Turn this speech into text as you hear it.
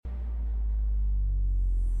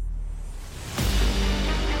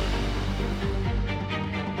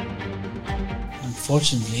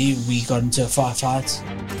unfortunately, we got into a firefight.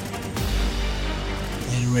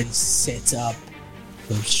 They'd already set up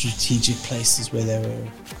the strategic places where they were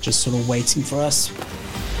just sort of waiting for us.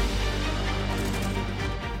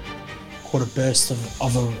 Caught a burst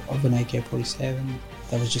of an AK47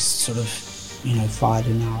 that was just sort of, fired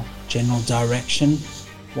in our general direction.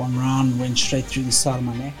 One round went straight through the side of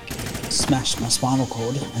my neck, smashed my spinal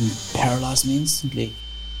cord and paralyzed me instantly.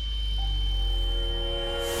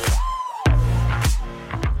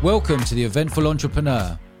 Welcome to The Eventful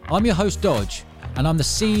Entrepreneur. I'm your host Dodge, and I'm the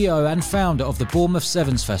CEO and founder of the Bournemouth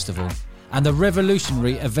Sevens Festival and the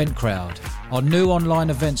revolutionary Event Crowd, our new online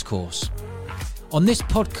events course. On this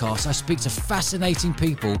podcast, I speak to fascinating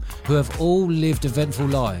people who have all lived eventful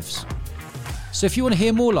lives. So if you want to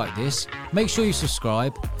hear more like this, make sure you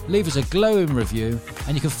subscribe, leave us a glowing review,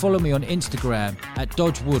 and you can follow me on Instagram at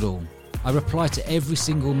Dodge Woodall. I reply to every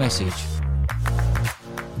single message.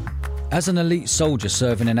 As an elite soldier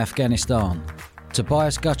serving in Afghanistan,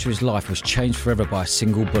 Tobias Gutteridge's life was changed forever by a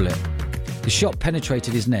single bullet. The shot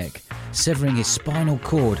penetrated his neck, severing his spinal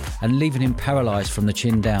cord and leaving him paralysed from the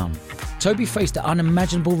chin down. Toby faced the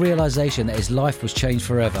unimaginable realisation that his life was changed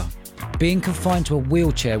forever, being confined to a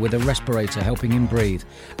wheelchair with a respirator helping him breathe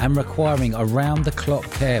and requiring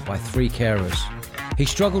around-the-clock care by 3 carers. He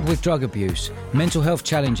struggled with drug abuse, mental health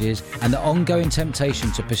challenges and the ongoing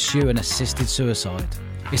temptation to pursue an assisted suicide.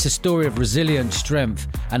 It's a story of resilience, strength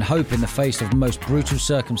and hope in the face of most brutal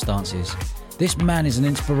circumstances. This man is an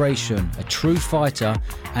inspiration, a true fighter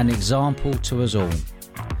and example to us all.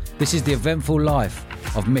 This is the eventful life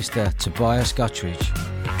of Mr. Tobias Gutteridge.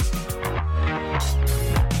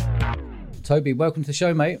 Toby, welcome to the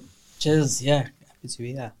show, mate. Cheers, yeah, happy to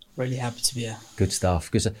be here. Really happy to be here. Good stuff.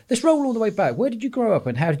 Let's roll all the way back. Where did you grow up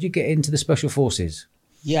and how did you get into the Special Forces?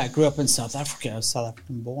 Yeah, I grew up in South Africa. I was South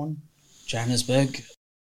African born, Johannesburg.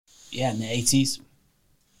 Yeah, in the 80s.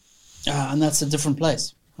 And that's a different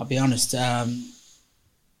place, I'll be honest. Growing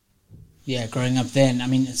up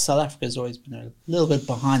then, South Africa's always been a little bit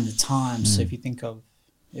behind the times. So if you think of,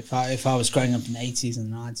 if I was growing up in the 80s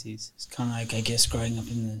and 90s, it's kind of like, I guess, growing up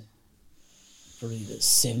in probably the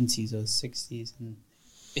 70s or the 60s and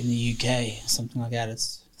in the UK, something like that.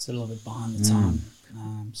 It's a little bit behind the time.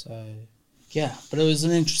 But it was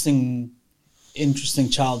an interesting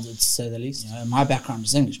childhood, to say the least. My background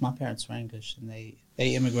is English. My parents were English, and they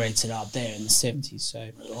immigrated out there in the 70s. So,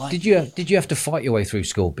 did you have to fight your way through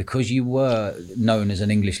school because you were known as an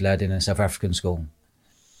English lad in a South African school?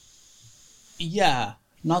 Yeah,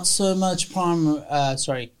 not so much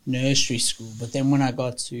nursery school. But then when I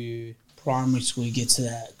got to primary school, you get to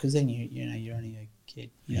that because then you're only a kid.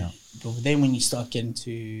 Yeah. But then when you start getting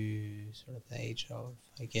to sort of the age of,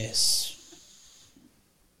 I guess,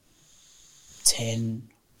 10,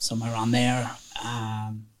 somewhere around there,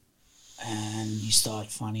 and you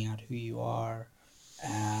start finding out who you are.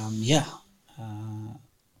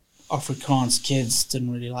 Afrikaans kids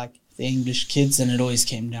didn't really like the English kids, and it always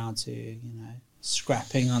came down to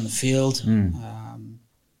scrapping on the field.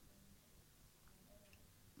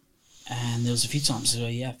 And there was a few times,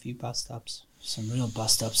 a few bust-ups, some real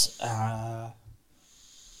bust-ups. The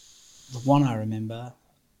one I remember,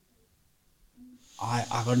 I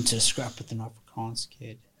got into a scrap with an Afrikaans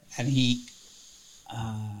kid, and he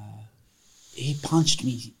punched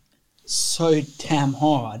me so damn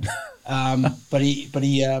hard, but he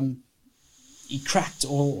cracked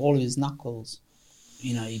all of his knuckles.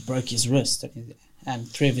 He broke his wrist and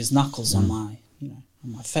 3 of his knuckles on my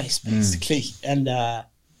face basically. And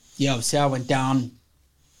obviously I went down.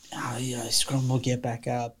 Scramble, get back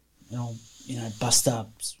up. Bust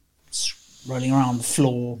up. Rolling around the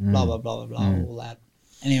floor, blah, blah, blah, blah, blah, all that.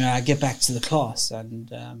 Anyway, I get back to the class, and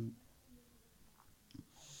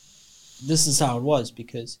this is how it was,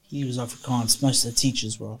 because he was Afrikaans. Most of the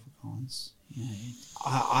teachers were Afrikaans.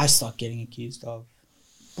 I start getting accused of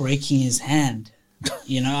breaking his hand.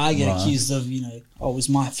 I get accused of, it was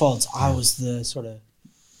my fault. I was the sort of,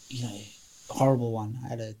 horrible one. I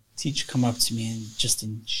had a teacher come up to me and just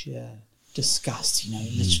in sheer disgust,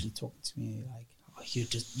 literally talking to me like, you're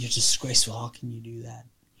disgraceful. How can you do that?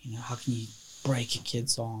 How can you break a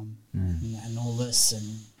kid's arm and all this?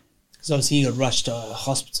 And because obviously he got rushed to a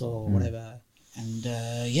hospital or whatever. And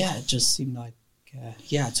it just seemed like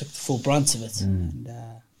I took the full brunt of it. And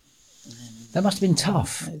that must have been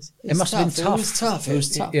tough. It must have been tough. It was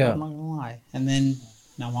tough. Yeah. I'm not gonna lie. And then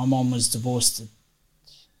my mom was divorced.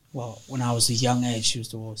 When I was a young age, she was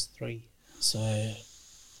divorced 3. So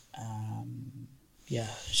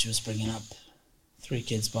she was bringing up 3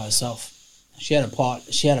 kids by herself. She had a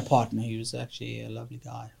partner who was actually a lovely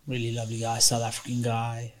guy, really lovely guy, South African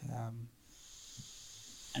guy.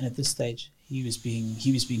 And at this stage, he was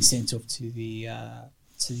being sent off to the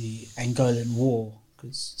Angolan War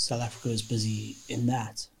because South Africa was busy in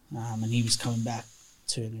that, and he was coming back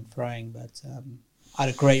to and froing. But I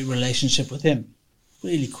had a great relationship with him,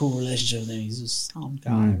 really cool relationship with him. He's a sound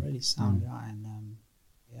guy, really sound guy, and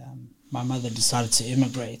my mother decided to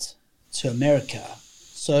immigrate to America.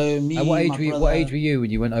 So me, at what age were you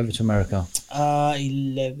when you went over to America?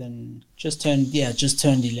 11. Just turned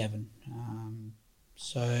 11.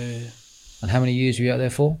 And how many years were you out there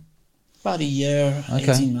for? About a year,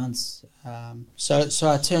 18 months. So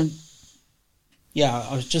I turned, I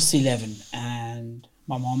was just 11, and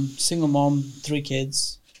my mom, single mom, 3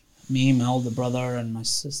 kids, me, my older brother, and my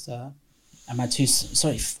sister, and my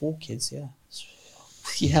 4 kids,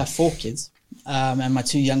 4 kids, and my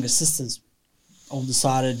 2 younger sisters all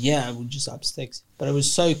decided, we'll just up sticks. But it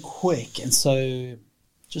was so quick and so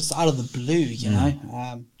just out of the blue, you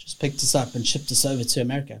know, just picked us up and shipped us over to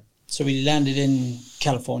America. So we landed in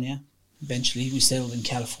California. Eventually we settled in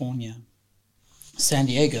California, San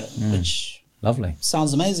Diego, which lovely.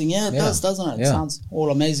 Sounds amazing. Yeah, it does, doesn't it? It sounds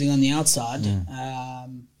all amazing on the outside.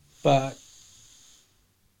 But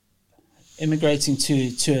immigrating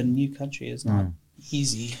to a new country is not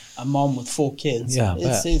easy. A mom with 4 kids,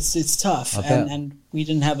 it's tough, and we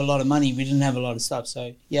didn't have a lot of money, we didn't have a lot of stuff,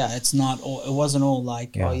 so it's not all, it wasn't all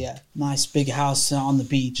like nice big house on the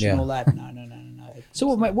beach and all that. No. So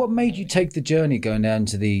what made you take the journey going down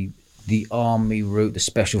to the army route, the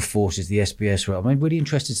special forces, the SBS route? I'm really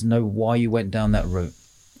interested to know why you went down that route.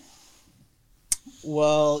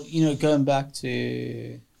 Well, you know, going back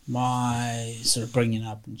to my sort of bringing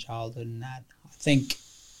up in childhood and that, I think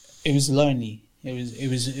it was lonely. It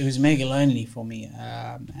was mega lonely for me,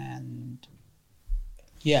 and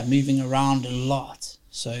moving around a lot.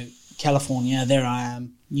 So California, there I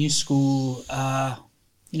am, new school.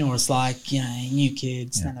 You know what it's like, you know, new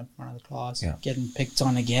kids, stand up in front of the class, getting picked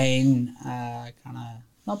on again, kind of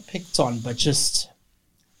not picked on, but just,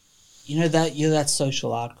 you know, that you're that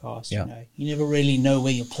social outcast. You know, you never really know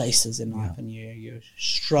where your place is in life, and you're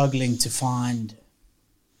struggling to find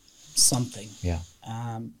something.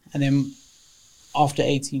 And then after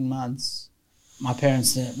 18 months, my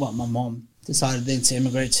mom decided then to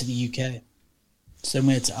immigrate to the UK. So we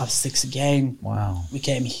went to up sticks again. Wow. We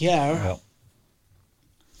came here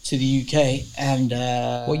to the UK, and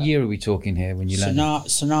what year are we talking here when you landed?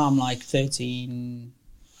 So now I'm like 13.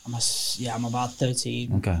 I'm about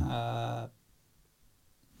 13. Okay. What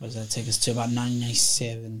does that take us to? About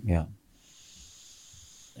 1997. Yeah.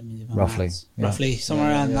 Roughly somewhere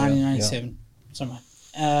around 1997. Somewhere.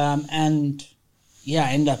 And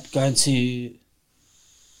I ended up going to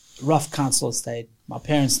rough council estate. My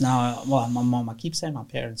parents now, my mom, I keep saying my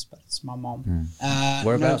parents, but it's my mom.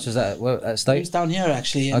 Whereabouts is that? That state? It was down here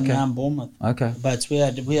actually in Bournemouth. Okay. But we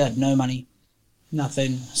had no money,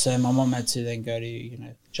 nothing. So my mom had to then go to, you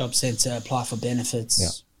know, job centre, apply for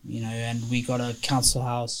benefits, you know, and we got a council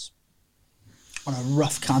house on a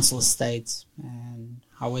rough council estate, and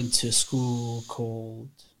I went to a school called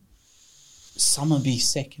Summerby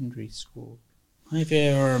Secondary School. I don't know if you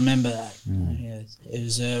ever remember that. It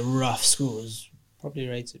was a rough school. It was probably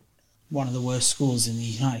rated one of the worst schools in the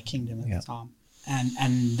United Kingdom at the time.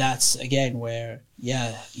 And that's again where,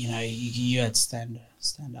 you know, you had to stand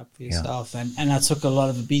up for yourself. And I took a lot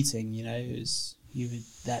of a beating, you know. It was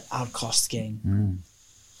that outcast game.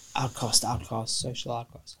 Outcast, social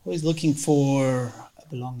outcast. Always looking for a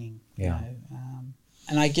belonging, you know.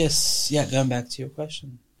 And I guess, going back to your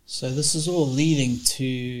question. So this is all leading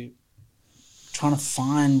to trying to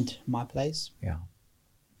find my place.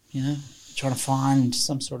 You know, trying to find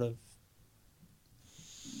some sort of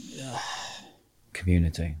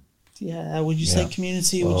community. Would you say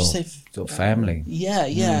community? Would you say sort of family?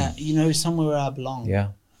 You know, somewhere where I belong.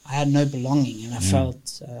 I had no belonging, and I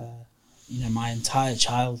felt, you know, my entire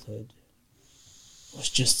childhood was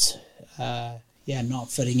just, not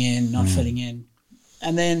fitting in.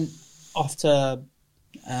 And then after,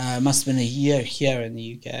 must have been a year here in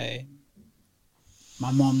the UK,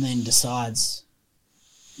 my mom then decides,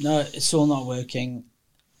 no, it's all not working.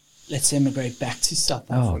 Let's immigrate back to South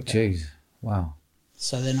Africa. Oh, jeez. Wow.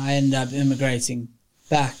 So then I ended up immigrating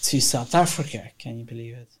back to South Africa. Can you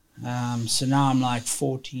believe it? So now I'm like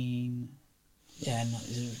 14,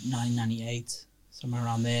 1998, somewhere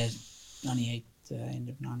around there, 98, end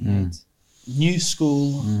of 98. New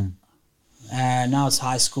school. Now it's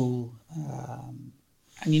high school.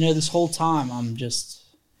 And, you know, this whole time I'm just,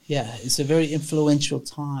 it's a very influential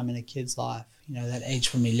time in a kid's life. You know, that age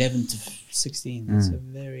from 11 to 16. It's a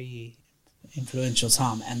very influential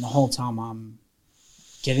time. And the whole time I'm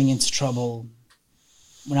getting into trouble,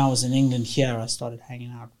 when I was in England here, I started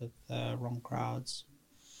hanging out with wrong crowds,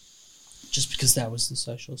 just because that was the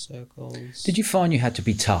social circles. Did you find you had to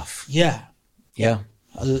be tough? Yeah.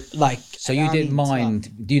 So you didn't mind.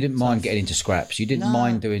 You didn't mind getting into scraps. You didn't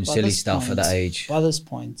mind doing silly stuff at that age. By this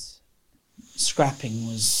point, scrapping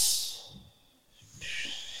was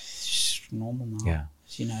normal now. Yeah.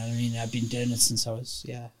 You know, I mean, I've been doing it since I was.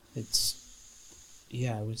 It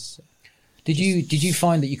was. Did you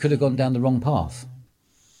find that you could have gone down the wrong path?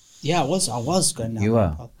 Yeah, I was going down the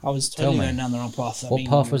wrong path. I was totally going down the wrong path. What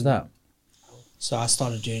path was that? So I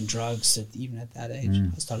started doing drugs even at that age.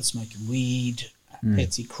 I started smoking weed,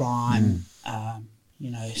 petty crime,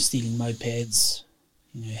 stealing mopeds,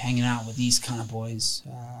 hanging out with these kind of boys.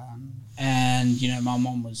 And my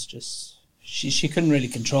mom was just, she couldn't really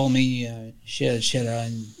control me. She had her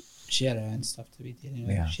own stuff to be dealing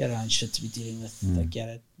with. Yeah. She had her own shit to be dealing with. I get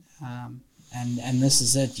it. And this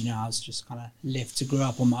is it, I was just kind of left to grow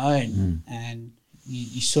up on my own. And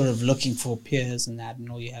you're sort of looking for peers and that, and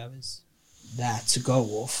all you have is that to go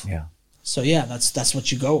off. Yeah. So that's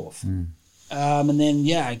what you go off. And then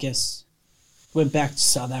I guess went back to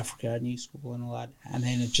South Africa, new school and all that, and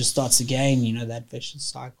then it just starts again, that vicious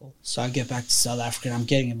cycle. So I get back to South Africa and I'm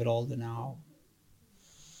getting a bit older now.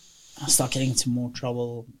 I start getting into more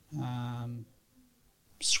trouble,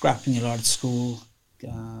 scrapping a lot at school,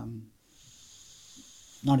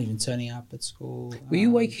 not even turning up at school. Were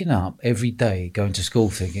you waking up every day going to school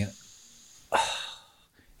thinking,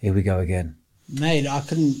 here we go again? Mate, I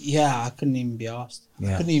couldn't even be asked.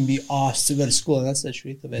 I couldn't even be asked to go to school. That's the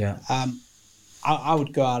truth of it. Yeah. I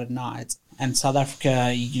would go out at night, and South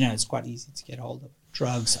Africa, it's quite easy to get hold of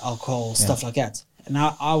drugs, alcohol, stuff like that. And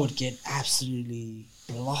I would get absolutely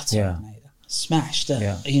blotted, mate, smashed,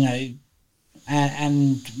 and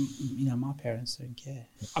my parents don't care.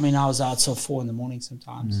 I mean, I was out till 4 a.m.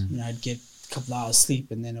 sometimes. I'd get a couple of hours sleep,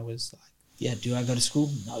 and then it was like, do I go to school?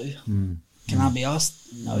 No. Can I be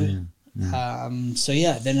asked? No.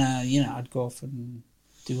 Then I'd go off and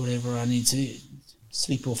do whatever I need to,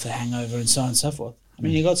 sleep off the hangover and so on and so forth. I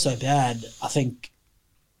mean, it got so bad, I think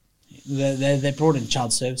they brought in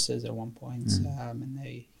child services at one point, and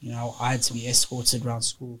they, I had to be escorted around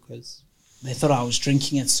school because they thought I was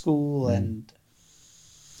drinking at school and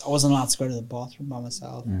I wasn't allowed to go to the bathroom by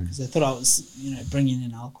myself because they thought I was, bringing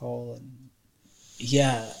in alcohol, and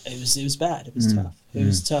it was bad. It was tough. It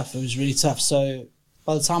was tough. It was really tough. So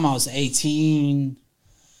by the time I was 18,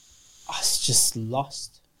 I was just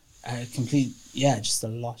lost. Just a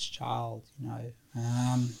lost child, Do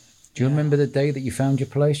you remember the day that you found your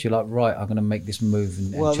place? You're like, right, I'm going to make this move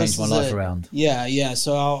and change my life around. Yeah.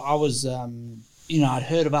 So I was, I'd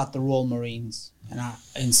heard about the Royal Marines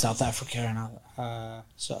in South Africa, and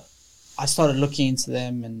so I started looking into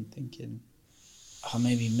them and thinking,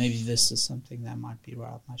 maybe this is something that might be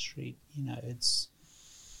right up my street.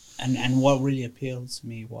 And what really appealed to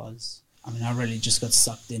me was, I really just got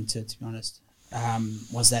sucked into it, to be honest.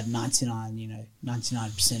 Was that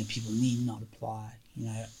 99% of people need not apply,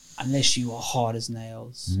 unless you are hard as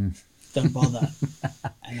nails, don't bother.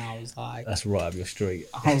 And I was like, that's right up your street.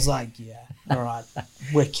 I was like, all right,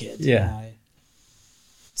 wicked. Yeah.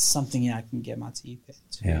 Something I can get my teeth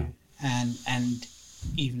into. Yeah. And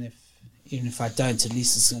even if I don't, at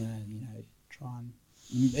least it's gonna, try and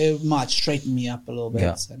it might straighten me up a little bit.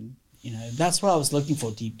 Yeah. And that's what I was looking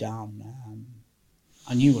for deep down.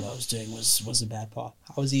 I knew what I was doing was a bad path.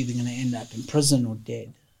 I was either going to end up in prison or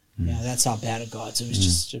dead. That's how bad it got. It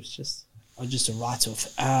was just a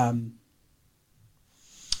write-off. The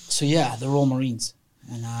Royal Marines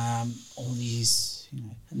and all these,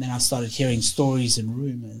 and then I started hearing stories and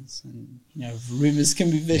rumors, and rumors can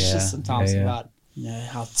be vicious sometimes about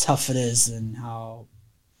how tough it is and how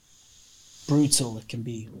brutal it can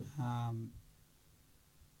be.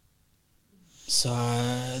 So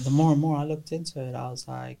the more and more I looked into it, I was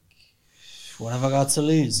like, what have I got to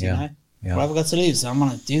lose, What have I got to lose? I'm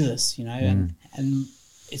going to do this, and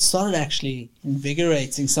it started actually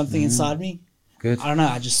invigorating something inside me. Good. I don't know,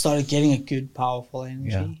 I just started getting a good, powerful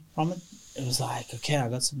energy from it. It was like, okay, I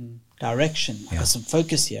got some direction, I got some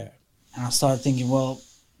focus here. And I started thinking, well,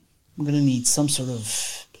 I'm going to need some sort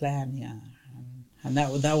of plan here. And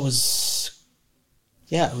that was,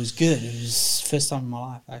 it was good. It was the first time in my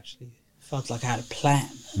life, actually. Felt like I had a plan.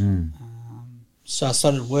 So I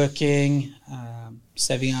started working,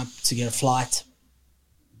 saving up to get a flight.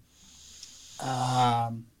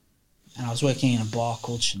 And I was working in a bar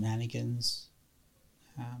called Shenanigans,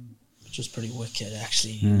 which was pretty wicked,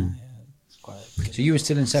 actually. So you were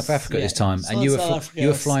still in South Africa at this time, and you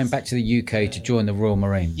were flying back to the UK to join the Royal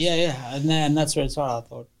Marines. And that's where it started. I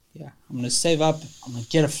thought, I'm going to save up, I'm going to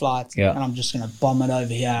get a flight, and I'm just going to bomb it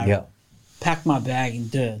over here. Yeah. Pack my bag and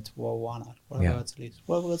do it. Well, why not? What have I got to lose?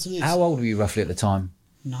 What have I got to lose? How old were you roughly at the time?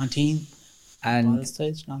 19. And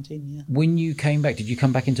States, 19, yeah. when you came back, did you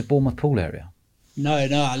come back into Bournemouth Pool area? No,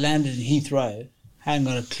 I landed in Heathrow. Hadn't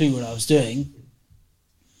got a clue what I was doing.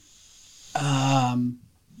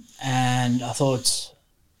 And I thought,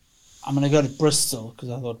 I'm going to go to Bristol, because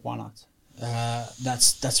I thought, why not?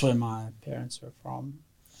 That's where my parents were from.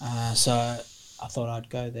 So I thought I'd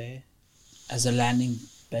go there as a landing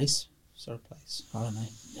base sort of place. I don't know.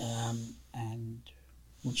 And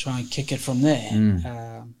we'll try and kick it from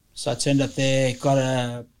there. So I turned up there, got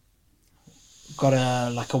a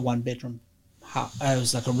like a 1-bedroom house. It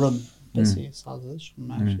was like a room, basically, the size of this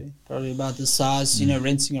room actually. Probably about this size,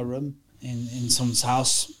 renting a room in someone's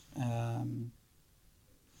house.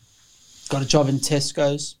 Got a job in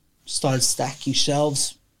Tesco's, started stacking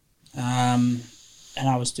shelves. And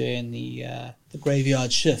I was doing the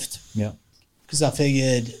graveyard shift. Yeah. Because I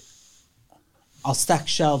figured I'll stack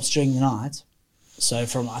shelves during the night. So I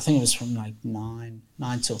think it was from like 9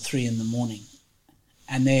 till 3 in the morning.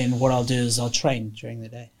 And then what I'll do is I'll train during the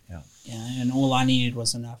day. Yeah. And all I needed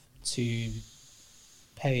was enough to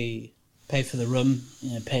pay for the room,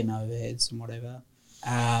 pay my overheads and whatever,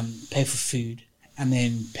 pay for food, and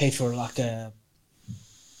then pay for like a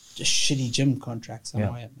shitty gym contract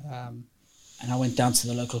somewhere. Yeah. And I went down to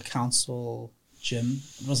the local council gym.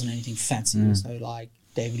 It wasn't anything fancy. It was no like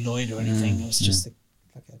David Lloyd or anything. It was just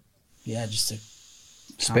just a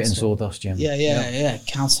spit and sawdust gym. Yeah,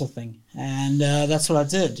 council thing. And that's what I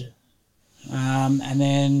did. And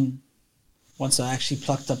then once I actually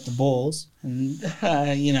plucked up the balls and,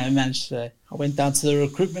 managed to, I went down to the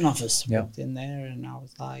recruitment office, walked in there, and I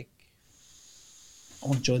was like, I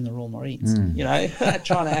want to join the Royal Marines,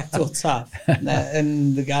 trying to act all tough.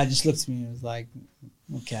 And the guy just looked at me and was like,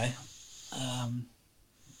 okay.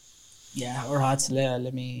 All right, so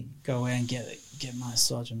let me go away and get my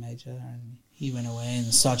sergeant major. And he went away, and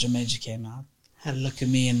the sergeant major came out, had a look at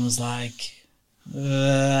me, and was like,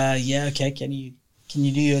 okay, can you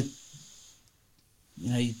do your,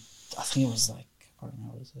 I think it was like, I don't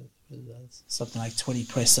know, was it something like 20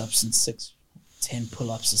 press-ups and 10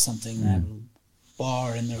 pull-ups or something, that little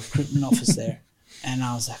bar in the recruitment office there. And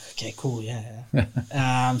I was like, okay, cool, yeah.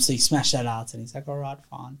 So he smashed that out, and he's like, all right,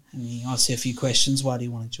 fine. And he asked me a few questions, why do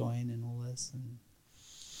you want to join and all this. And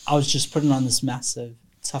I was just putting on this massive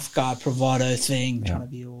tough guy bravado thing, trying to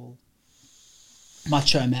be all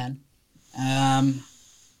macho man. And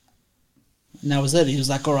that was it. He was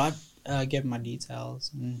like, all right, gave him my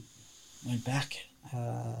details and went back.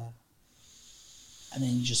 And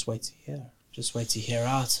then you just wait to hear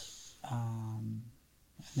out. And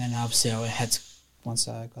then obviously I had to, once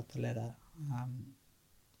I got the letter,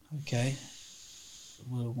 okay,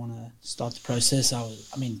 we want to start the process.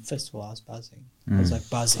 First of all, I was buzzing. I was like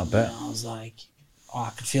buzzing. I bet. I was like,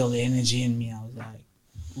 I could feel the energy in me. I was like,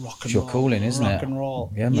 rock and roll. Your calling, isn't it? Rock and roll.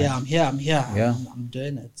 Yeah, mate. I'm here. Yeah. I'm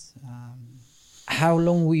doing it. How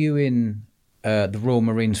long were you in the Royal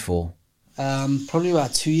Marines for? Probably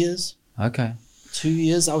about 2 years. Okay. 2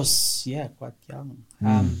 years. I was, quite young.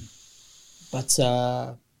 And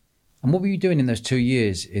what were you doing in those 2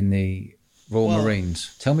 years in the Royal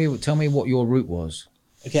Marines? Tell me what your route was.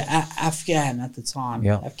 Okay, Afghan at the time.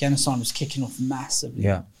 Yeah. Afghanistan was kicking off massively.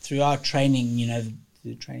 Yeah. Through our training,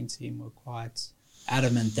 the training team were quite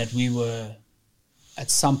adamant that we were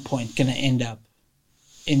at some point going to end up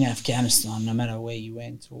in Afghanistan, no matter where you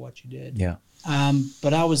went or what you did. Yeah.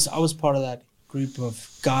 But I was part of that group of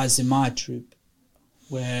guys in my troop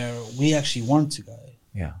where we actually wanted to go.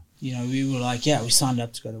 Yeah. We were like, we signed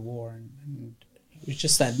up to go to war, and it was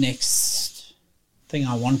just that next thing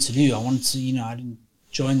I wanted to do. I wanted to, I didn't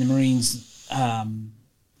join the Marines. I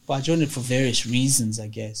joined it for various reasons, I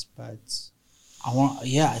guess, but it's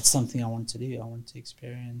something I wanted to do. I wanted to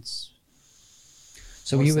experience.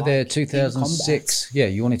 So you were there 2006. Yeah,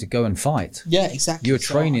 you wanted to go and fight. Yeah, exactly. You were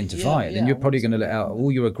training to fight, and you're probably going to let out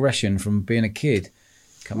all your aggression from being a kid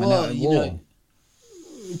coming out of war.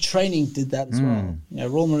 Training did that as well.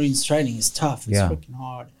 Royal Marines training is tough. It's freaking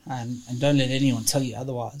hard, and don't let anyone tell you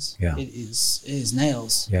otherwise. Yeah. It is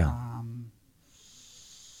nails. Yeah.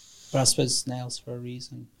 But I suppose it's nails for a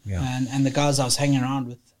reason. Yeah. And the guys I was hanging around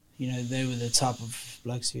with, they were the type of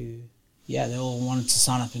blokes who, they all wanted to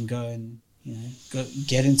sign up and go and go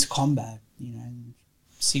get into combat, and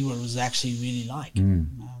see what it was actually really like. Do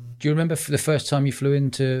you remember the first time you flew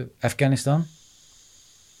into Afghanistan?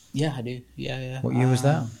 Yeah, I do. Yeah. What year was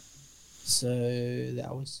that? So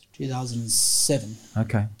that was 2007.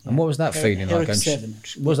 Okay. Yeah. And what was that feeling like?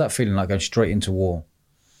 What was that feeling like going straight into war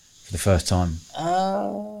for the first time?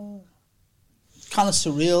 kind of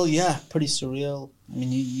surreal, yeah, pretty surreal. I mean,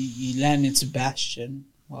 you land into Bastion.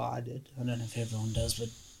 Well, I did. I don't know if everyone does, but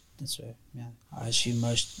that's where, yeah. I assume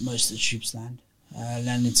most of the troops land.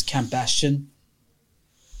 Land into Camp Bastion.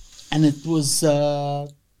 And it was,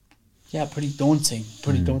 pretty daunting.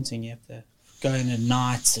 Pretty daunting. You have to go in at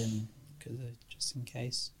night and just in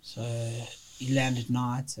case. So you land at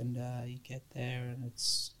night and you get there and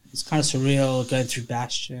it's kind of surreal going through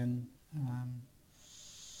Bastion.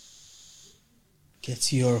 Get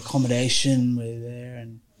to your accommodation, we're there,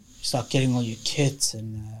 and you start getting all your kit,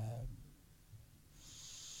 and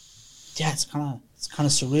it's kind of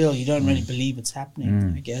surreal. You don't really believe it's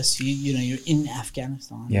happening. I guess you know you're in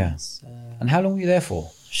Afghanistan. Yeah. And how long were you there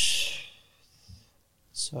for?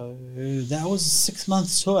 So that was a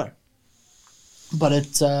 6-month tour, but I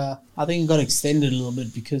think it got extended a little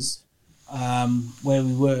bit because where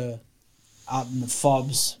we were out in the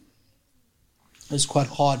FOBs, it was quite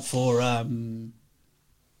hard for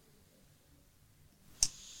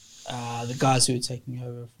the guys who were taking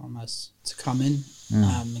over from us to come in. You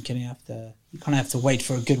kind of have to wait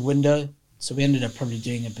for a good window. So we ended up probably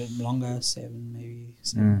doing a bit longer,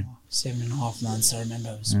 7.5 months. I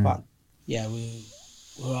remember it was quite. Yeah, we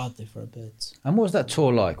were out there for a bit. And what was that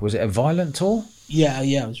tour like? Was it a violent tour? Yeah,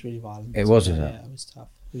 it was really violent. It was, Yeah, it was tough.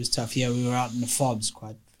 It was tough. Yeah, we were out in the FOBs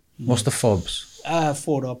quite. What's the FOBs?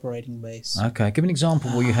 Forward operating base. Okay, give me an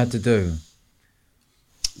example of what you had to do.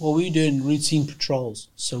 Well, we were doing routine patrols,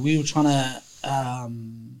 so we were trying to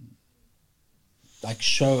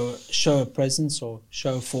show a presence or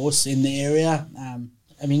show a force in the area.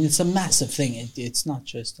 I mean, it's a massive thing. It's not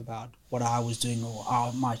just about what I was doing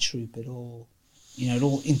or my troop. It all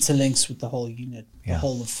interlinks with the whole unit, the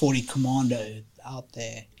whole of 40 Commando out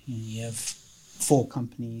there. You have 4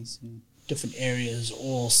 companies in different areas,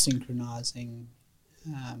 all synchronizing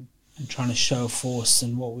and trying to show force.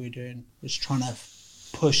 And what we were doing was trying to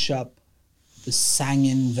push up the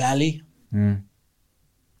Sangin Valley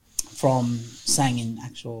from Sangin,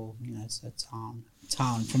 actual, it's a town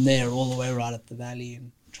from there all the way right up the valley,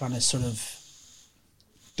 and trying to sort of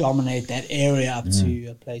dominate that area up to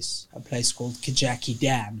a place called Kajaki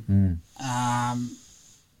Dam.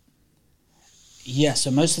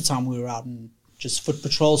 So most of the time we were out in just foot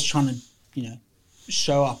patrols trying to,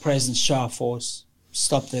 show our presence, show our force,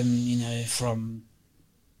 stop them, from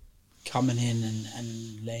coming in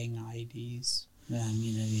and laying IEDs,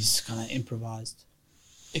 these kind of improvised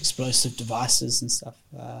explosive devices and stuff.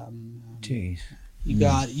 Jeez. You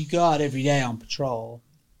go out every day on patrol.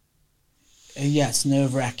 It's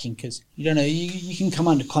nerve-wracking because you don't know, you can come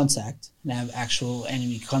under contact and have actual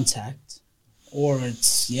enemy contact, or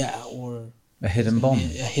or a hidden bomb.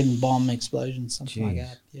 A hidden bomb explosion, something like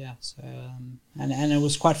that. Yeah. So and it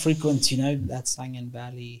was quite frequent, that Sangin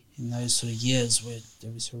Valley in those sort of years where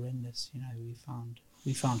it was horrendous.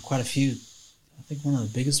 We found quite a few. I think one of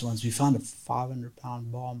the biggest ones, we found a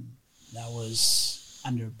 500-pound bomb that was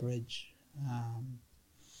under a bridge.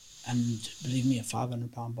 And believe me, a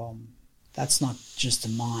 500-pound bomb, that's not just a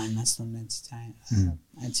mine, that's not an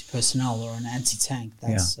anti-personnel or an anti-tank.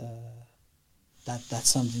 That's that's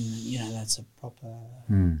something that, that's a proper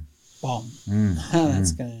bomb.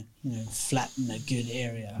 That's going to, flatten a good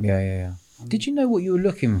area. Yeah. Did you know what you were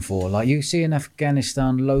looking for? Like, you see an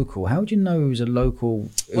Afghanistan local, how would you know who's a local,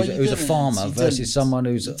 who's a farmer versus someone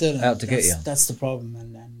who's out to get you? That's the problem,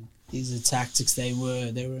 and these are tactics they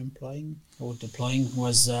were employing or deploying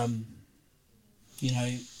was,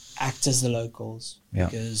 act as the locals,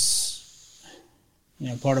 because,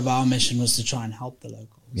 part of our mission was to try and help the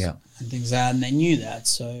locals and things like that, and they knew that,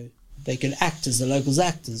 so they could act as the locals,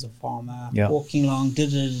 act as a farmer, walking along,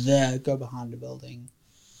 go behind a building,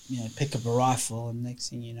 pick up a rifle, and next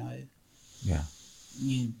thing you know,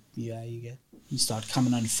 you start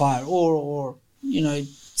coming under fire, or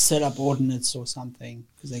set up ordnance or something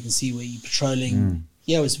because they can see where you're patrolling.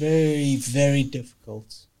 It was very, very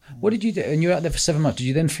difficult. What did you do? And you were out there for 7 months. Did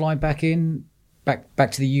you then fly back to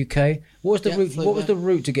the UK? What was the route? What was the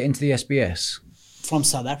route to get into the SBS? From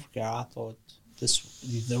South Africa, I thought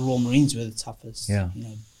the Royal Marines were the toughest.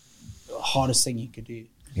 Hardest thing you could do.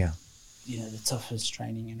 The toughest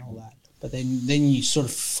training and all that. But then you sort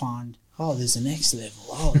of find, there's a next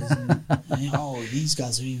level. These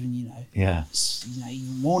guys are even,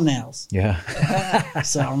 even more nails.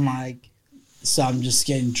 So I'm just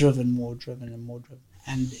getting more driven.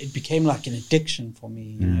 And it became like an addiction for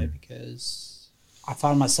me, because I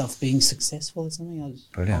found myself being successful at something.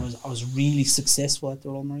 I was really successful at the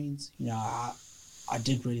Royal Marines. I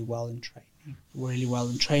did really well in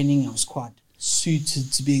training. I was quite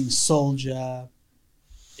suited to being a soldier.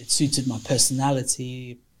 It suited my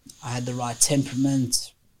personality. I had the right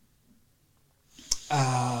temperament.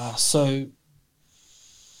 So,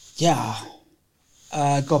 yeah,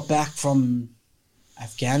 I got back from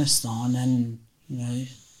Afghanistan and,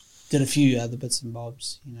 did a few other bits and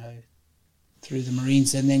bobs, through the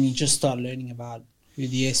Marines. And then you just start learning about who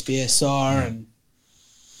the SBS are and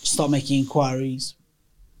start making inquiries,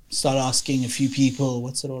 start asking a few people,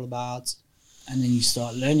 what's it all about? And then you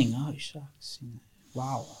start learning, oh, shucks,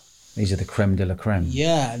 wow. These are the creme de la creme.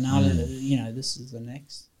 Yeah, now, this is the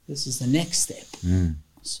next step.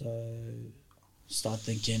 So start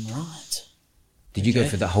thinking, right. Did you go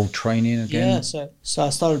for that whole training again? Yeah, so I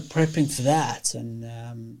started prepping for that, and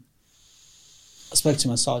I spoke to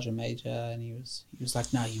my sergeant major, and he was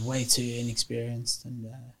like, no, you're way too inexperienced, and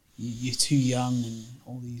you're too young, and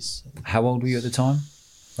all these. How old were you at the time,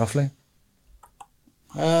 roughly?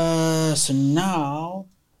 So now,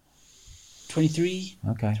 23.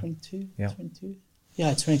 Okay. 22. Yeah. 22.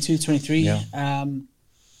 Yeah, 22, 23. Yeah.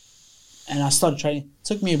 And I started training. It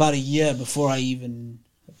took me about a year before I even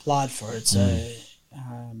applied for it. So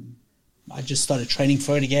I just started training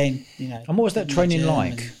for it again. And what was that training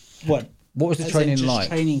like? What was the training like?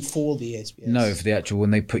 Training for the SBS. No, for the actual,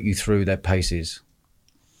 when they put you through their paces.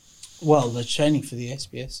 Well, the training for the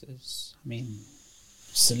SBS is,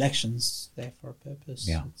 selections there for a purpose.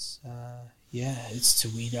 Yeah. It's to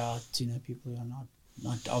weed out, people who are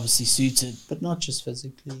not obviously suited, but not just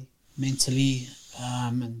physically, mentally,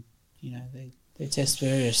 and they test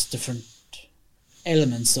various different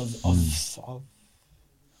elements of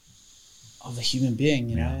a human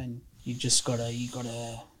being, and you just gotta meet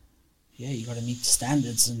the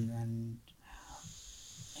standards and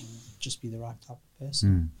just be the right type of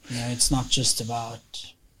person. It's not just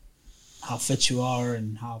about how fit you are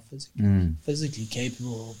and how physically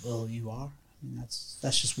capable you are.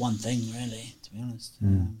 That's just one thing, really, to be honest.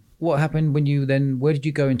 What happened when where did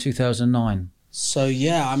you go in 2009? So,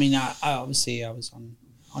 yeah, I obviously I was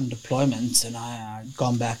on deployment, and I had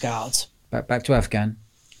gone back out. Back to Afghan?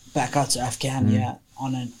 Back out to Afghan, yeah,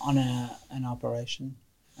 on an operation.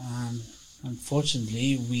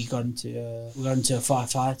 Unfortunately, we got into a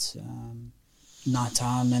firefight,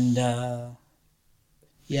 nighttime, and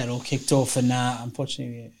it all kicked off. And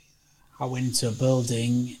unfortunately, I went into a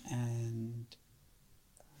building, and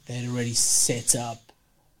they had already set up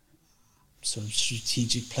sort of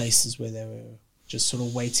strategic places where they were just sort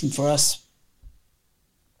of waiting for us.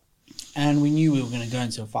 And we knew we were going to go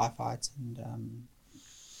into a firefight, and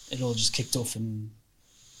it all just kicked off. And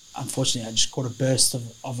unfortunately, I just caught a burst of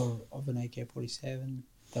an AK47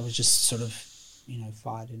 that was just sort of,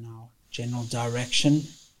 fired in our general direction.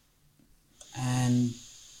 And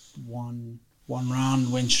one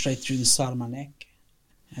round went straight through the side of my neck,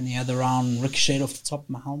 and the other round ricocheted off the top of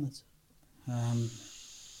my helmet,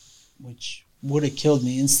 which would have killed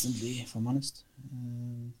me instantly, if I'm honest.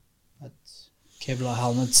 But Kevlar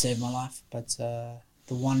helmet saved my life. But the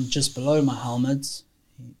one just below my helmet,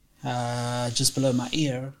 just below my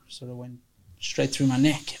ear, sort of went straight through my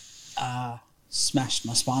neck, smashed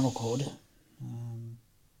my spinal cord,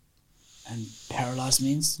 and paralyzed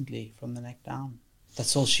me instantly from the neck down.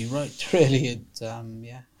 That's all she wrote, really. It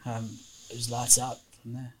was lights out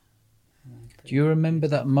from there. Do you remember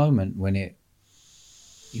that moment when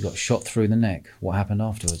you got shot through the neck? What happened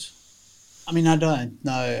afterwards? I don't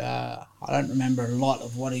know. I don't remember a lot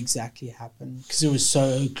of what exactly happened, because it was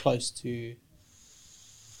so close to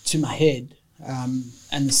my head. And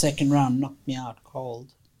the second round knocked me out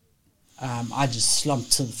cold. I just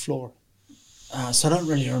slumped to the floor. So I don't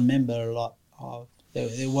really remember a lot of.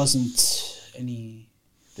 There wasn't any.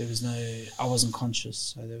 There was no. I wasn't conscious,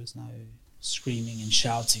 so there was no screaming and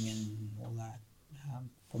shouting and all that.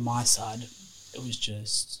 From my side, it was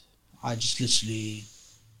just. I just literally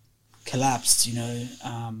collapsed. I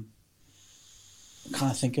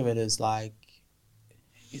kind of think of it as like,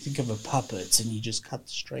 you think of a puppet and you just cut the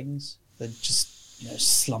strings that just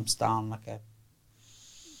slumps down like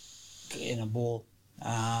in a ball.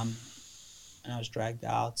 And I was dragged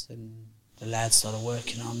out, and the lads started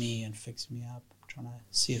working on me and fixing me up, trying to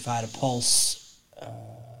see if I had a pulse,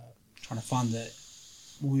 trying to find the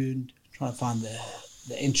wound, trying to find the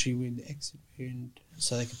entry wound, the exit wound,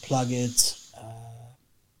 so they could plug it.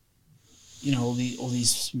 All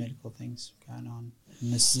these medical things going on.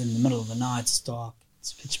 And this is in the middle of the night, it's dark,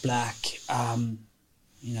 it's pitch black.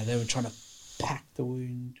 They were trying to pack the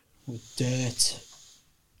wound with dirt,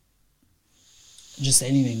 just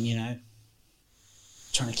anything,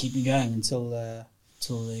 trying to keep me going until the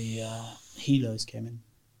helos came in.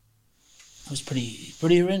 It was pretty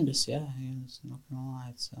horrendous, yeah. It's not gonna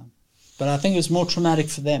lie. But I think it was more traumatic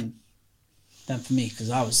for them than for me, because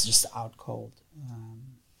I was just out cold.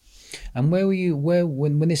 And where were you?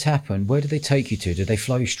 When this happened? Where did they take you to? Did they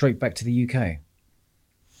fly you straight back to the UK?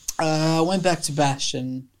 I went back to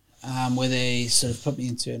Bastion, where they sort of put me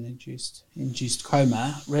into an induced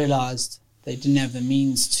coma. Realised they didn't have the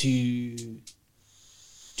means to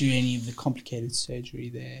do any of the complicated surgery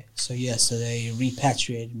there. So they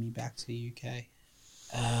repatriated me back to the UK.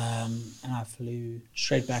 And I flew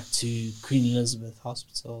straight back to Queen Elizabeth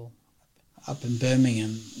Hospital up in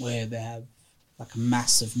Birmingham, where they have like a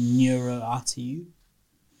massive neuro RTU.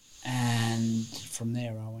 And from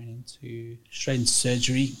there I went straight into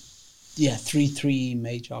surgery. Yeah, three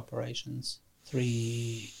major operations.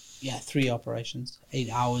 Three operations, 8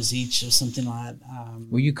 hours each or something like that.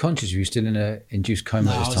 Were you conscious? Were you still in an induced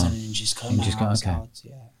coma at this time? I was in an induced coma.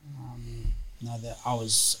 I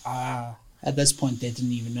was at this point they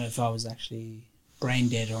didn't even know if I was actually brain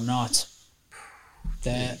dead or not.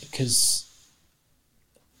 Because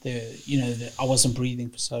I wasn't breathing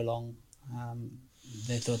for so long.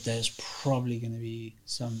 They thought there was probably going to be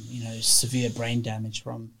some, severe brain damage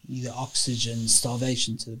from either oxygen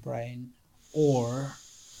starvation to the brain or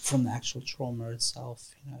from the actual trauma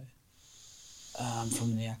itself,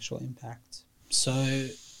 from the actual impact. So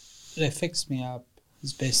they fixed me up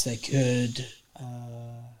as best they could,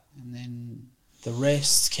 and then the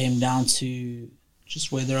rest came down to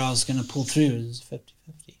just whether I was going to pull through. It was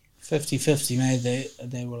 50-50. 50-50, mate.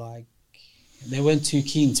 They were like, they weren't too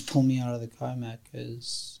keen to pull me out of the coma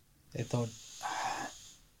because they thought,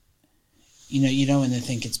 when they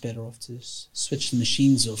think it's better off to switch the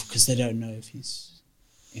machines off because they don't know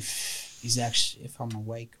if I'm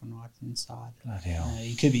awake or not inside. Bloody hell.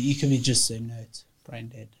 You could be just so inert, brain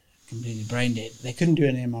dead, completely brain dead. They couldn't do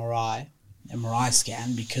an MRI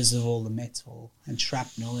scan because of all the metal and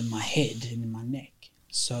shrapnel in my head and in my neck.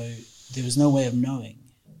 So there was no way of knowing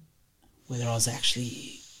whether I was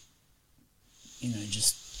actually,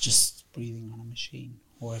 just breathing on a machine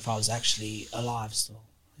or if I was actually alive still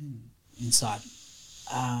inside,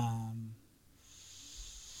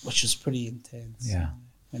 which was pretty intense. Yeah.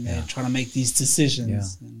 When they're trying to make these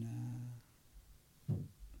decisions.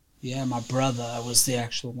 Yeah. And my brother was the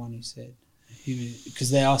actual one who said, because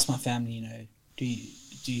they asked my family, do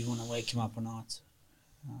you want to wake him up or not?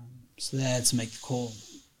 So they had to make the call.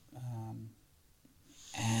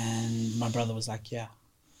 And my brother was like, yeah,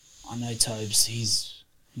 I know Tobes, he's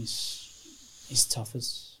tough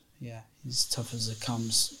as it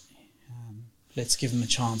comes. Let's give him a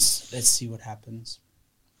chance. Let's see what happens.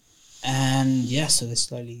 And so they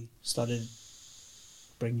slowly started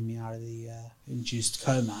bringing me out of the induced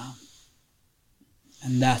coma.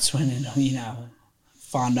 And that's when,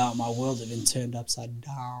 found out my world had been turned upside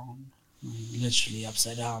down. Literally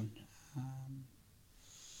upside down.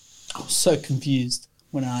 I was so confused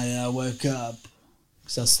when I woke up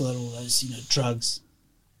because I still had all those, drugs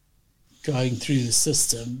going through the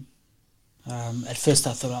system. At first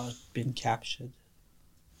I thought I had been captured,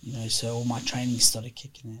 so all my training started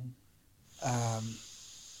kicking in.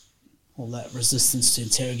 All that resistance to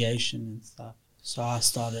interrogation and stuff. So I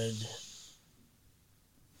started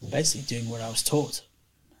basically doing what I was taught.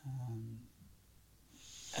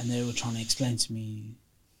 And they were trying to explain to me,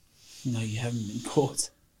 you haven't been caught.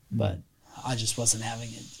 But I just wasn't having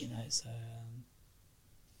it, so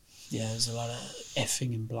there was a lot of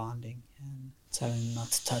effing and blinding and telling them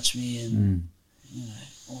not to touch me and,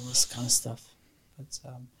 all this kind of stuff. But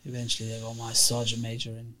eventually they got my sergeant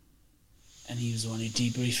major in, and he was the one who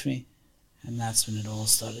debriefed me. And that's when it all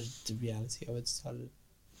started, the reality of it started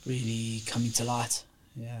really coming to light.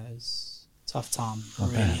 Yeah, it was a tough time, a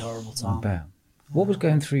really horrible time. I bet. What was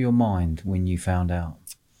going through your mind when you found out?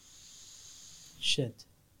 Shit.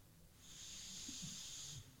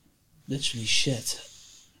 Literally shit.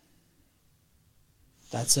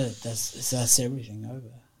 That's it. That's everything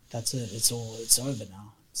over. That's it. It's over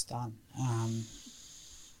now. It's done.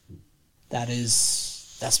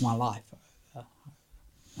 That's my life.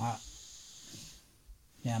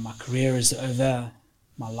 My career is over.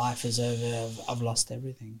 My life is over. I've lost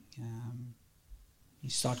everything. You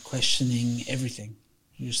start questioning everything.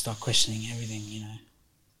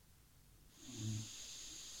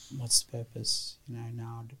 What's the purpose?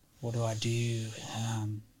 Now what do I do?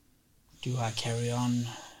 Do I carry on?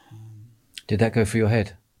 Did that go through your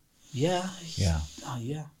head? Yeah. Yeah. Oh,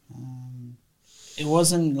 yeah. It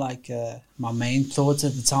wasn't like my main thoughts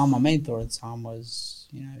at the time. My main thought at the time was,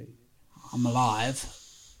 I'm alive.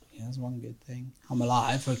 Yeah, that's one good thing. I'm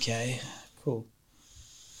alive. Okay, cool.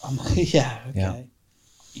 Okay.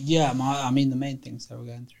 Yeah, the main things that were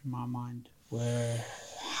going through my mind were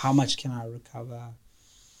how much can I recover?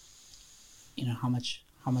 How much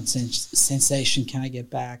sensation can I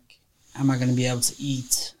get back? Am I going to be able to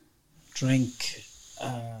eat drink,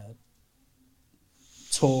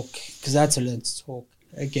 talk, because I had to learn to talk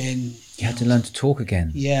again. You had to learn to talk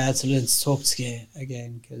again? Yeah, I had to learn to talk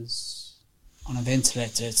again, because on a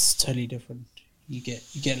ventilator it's totally different. You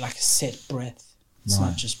get like a set breath. It's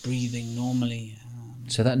not just breathing normally.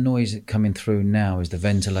 So that noise coming through now is the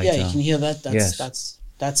ventilator? Yeah, you can hear that. Yes.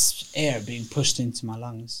 That's air being pushed into my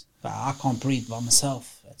lungs. But I can't breathe by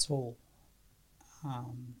myself at all.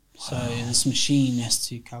 So this machine has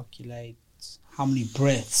to calculate how many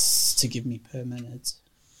breaths to give me per minute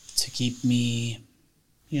to keep me,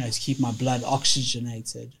 to keep my blood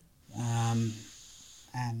oxygenated,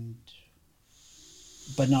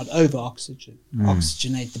 but not over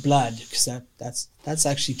oxygenate the blood, because that's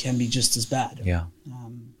actually can be just as bad. Yeah.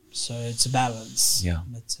 So it's a balance. Yeah.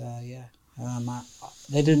 But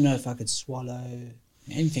they didn't know if I could swallow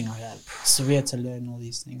anything like that. So we had to learn all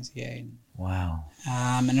these things again. Wow.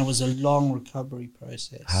 And it was a long recovery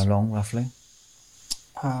process. How long, roughly?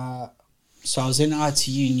 So I was in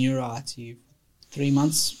ITU, neuro ITU, for 3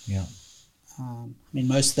 months. Yeah.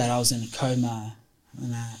 Most of that I was in a coma.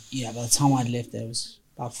 And by the time I left there, it was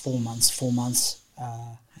about 4 months.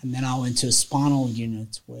 And then I went to a spinal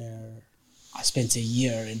unit where I spent a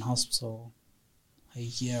year in hospital, a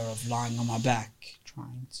year of lying on my back,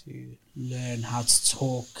 trying to learn how to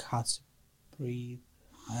talk, how to breathe,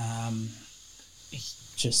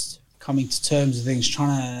 just coming to terms with things,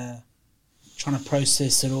 trying to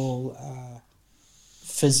process it all,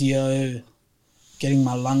 physio, getting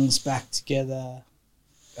my lungs back together,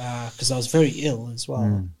 because I was very ill as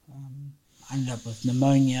well. I ended up with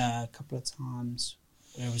pneumonia a couple of times,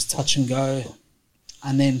 where it was touch and go,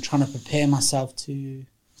 and then trying to prepare myself to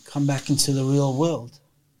come back into the real world,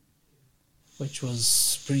 which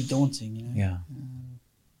was pretty daunting, Yeah.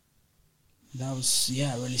 That was,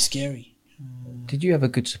 really scary. Did you have a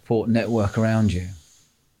good support network around you?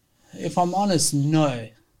 If I'm honest, no.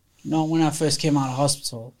 Not when I first came out of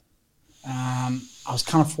hospital. I was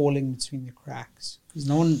kind of falling between the cracks, because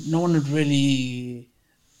no one had really,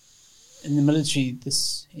 in the military,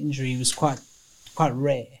 this injury was quite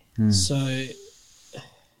rare. So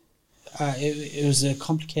it was a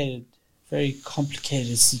very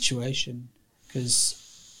complicated situation, because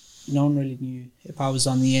no one really knew if I was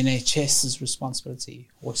on the NHS's responsibility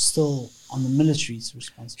or still on the military's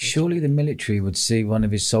responsibility. Surely the military would see one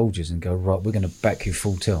of his soldiers and go, right, we're going to back you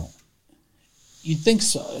full tilt. You'd think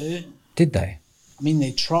so. Did they?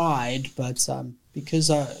 They tried, but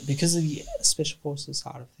because of the special forces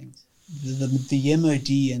side of things, the MOD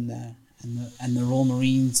and the Royal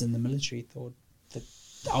Marines and the military thought that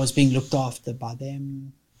I was being looked after by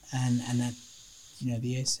them, and that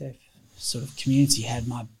the SF sort of community had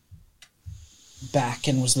my back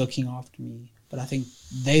and was looking after me. But I think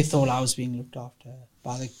they thought I was being looked after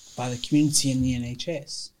by the community in the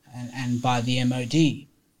NHS and by the MOD.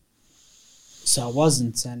 So I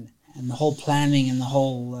wasn't, and the whole planning and the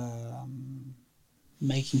whole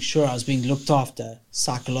making sure I was being looked after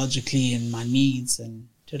psychologically and my needs, and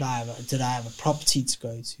did I have a property to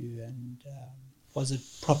go to, and was it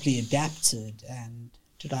properly adapted, and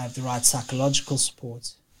did I have the right psychological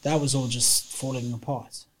support? That was all just falling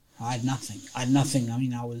apart. I had nothing. I'd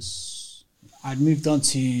moved on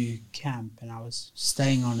to camp, and I was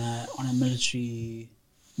staying on a military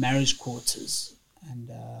marriage quarters, and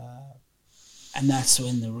that's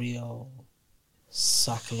when the real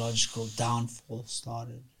psychological downfall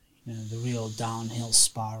started. The real downhill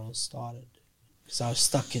spiral started, because I was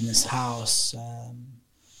stuck in this house.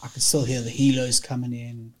 I could still hear the helos coming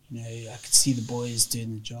in. I could see the boys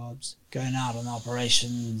doing the jobs, going out on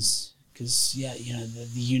operations, because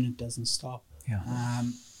the unit doesn't stop. Yeah.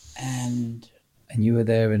 And you were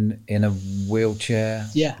there in a wheelchair.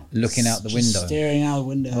 Yeah. Looking out the window. Staring out the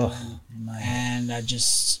window. Oh, and I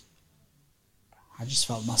just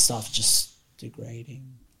felt myself just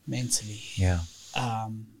degrading mentally. Yeah.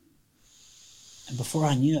 And before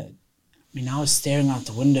I knew it, I was staring out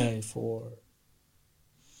the window for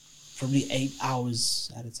probably 8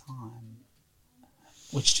 hours at a time,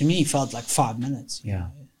 which to me felt like 5 minutes. Yeah.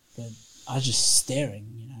 But I was just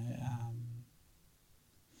staring,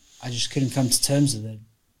 I just couldn't come to terms with it.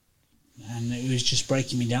 And it was just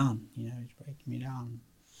breaking me down,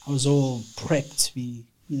 I was all prepped to be,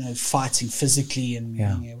 fighting physically and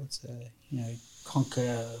being able to,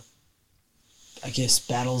 conquer, I guess,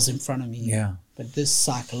 battles in front of me. Yeah. But this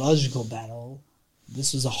psychological battle,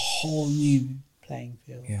 this was a whole new playing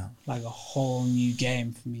field. Yeah. Like a whole new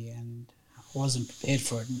game for me, and I wasn't prepared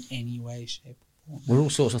for it in any way, shape, or form. Were all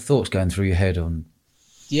sorts of thoughts going through your head on...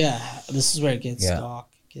 Yeah, this is where it gets dark.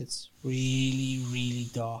 It gets really, really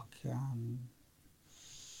dark.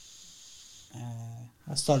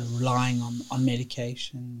 I started relying on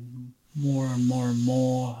medication more and more and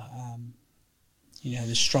more.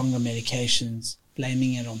 The stronger medications,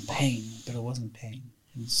 blaming it on pain, but it wasn't pain.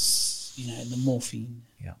 It's, the morphine.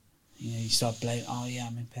 Yeah. You start blaming, oh yeah,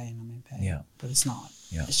 I'm in pain. Yeah. But it's not.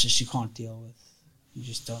 Yeah. It's just you can't deal with. You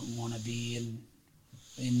just don't want to be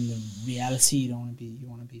in the reality. You want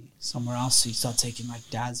to be somewhere else. So you start taking like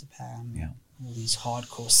diazepam, all these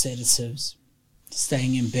hardcore sedatives,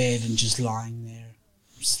 staying in bed and just lying there,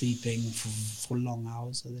 sleeping for long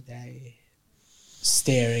hours of the day,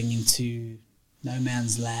 staring into no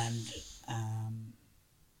man's land,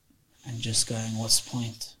 and just going, what's the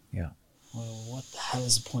point? Yeah. Well, what the hell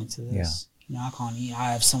is the point of this? Yeah. I can't eat.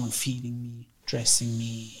 I have someone feeding me, dressing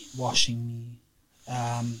me, washing me.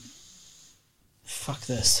 Fuck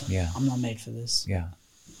this. Yeah. I'm not made for this. Yeah.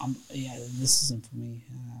 This isn't for me.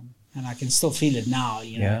 And I can still feel it now,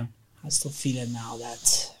 Yeah. I still feel it now,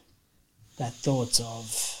 that thought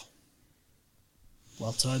of,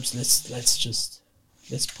 well, Tobes,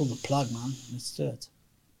 let's pull the plug, man. Let's do it.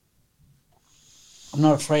 I'm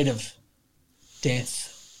not afraid of death.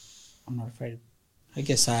 I'm not afraid of, I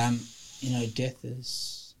guess I am. Death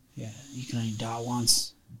is, you can only die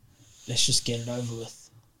once. Let's just get it over with.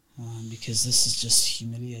 Because this is just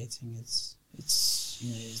humiliating. It's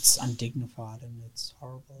undignified and it's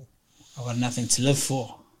horrible. I've got nothing to live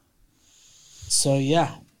for. So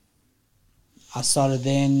I started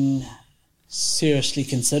then seriously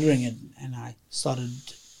considering it, and I started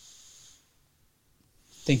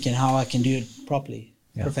thinking how I can do it properly,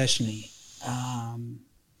 professionally.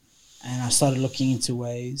 And I started looking into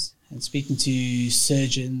ways and speaking to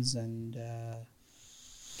surgeons and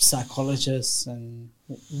psychologists and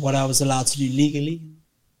what I was allowed to do legally.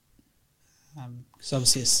 Because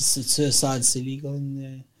obviously assisted suicide is illegal in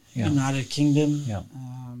the United Kingdom. Yeah.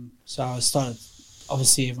 So I started,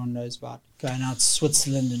 obviously everyone knows about going out to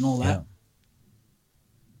Switzerland and all that.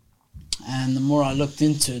 Yeah. And the more I looked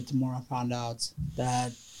into it, the more I found out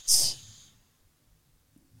that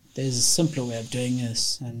there's a simpler way of doing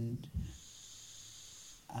this, and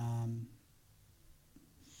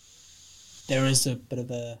there is a bit of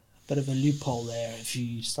a loophole there if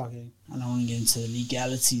you start getting, I don't want to get into the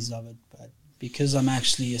legalities of it, but because I'm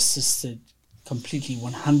actually assisted completely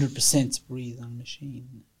 100% to breathe on a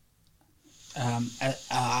machine,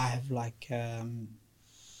 I have like,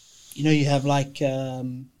 you have like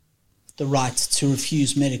the right to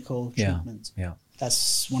refuse medical treatment. Yeah.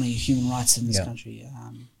 That's one of your human rights in this country.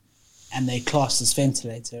 And they class this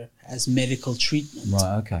ventilator as medical treatment.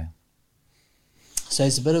 Right, okay. So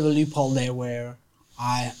it's a bit of a loophole there where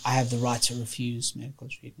I have the right to refuse medical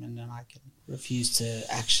treatment, and I can refuse to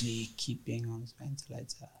actually keep being on this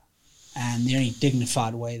ventilator. And the only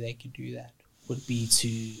dignified way they could do that would be to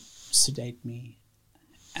sedate me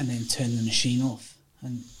and then turn the machine off.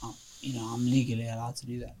 And, I'm legally allowed to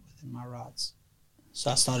do that within my rights.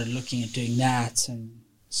 So I started looking at doing that and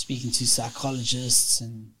speaking to psychologists,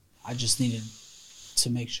 and I just needed to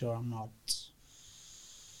make sure I'm not,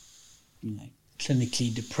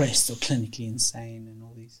 clinically depressed or clinically insane and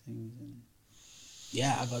all these things. And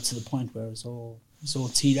I got to the point where it was all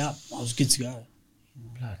teed up. I was good to go.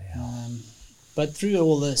 Bloody hell. But through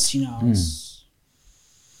all this, you're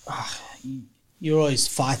always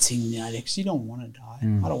fighting the idea because you don't want to die.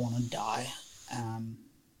 I don't want to die.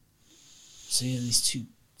 So you have these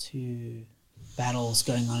two battles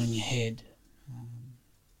going on in your head.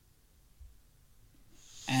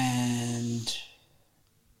 And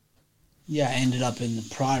I ended up in the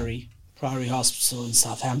Priory Hospital in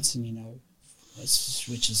Southampton,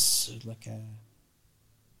 which is like a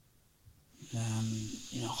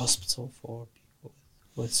hospital for people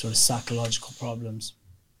with sort of psychological problems,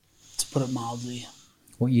 to put it mildly.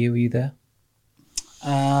 What year were you there?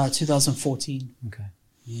 2014. Okay.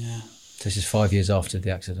 Yeah. So this is 5 years after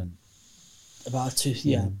the accident. About 2,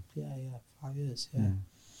 5 years. Yeah.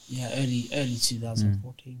 Yeah, early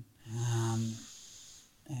 2014.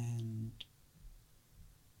 And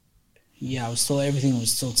everything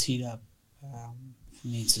was still teed up for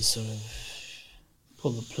me to sort of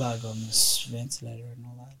pull the plug on this ventilator and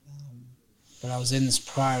all that. But I was in this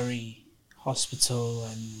Priory Hospital,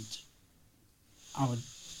 and I would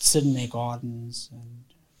sit in their gardens, and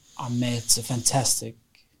I met a fantastic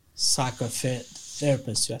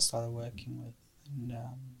psychotherapist who I started working with.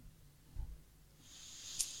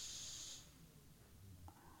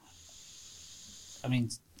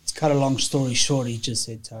 And to cut a long story short, he just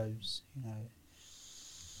said, Tobes,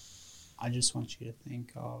 I just want you to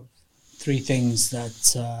think of 3 things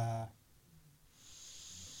that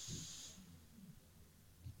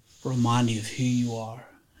remind you of who you are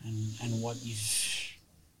and what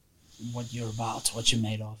what you're about, what you're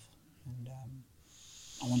made of. And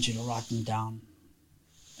I want you to write them down.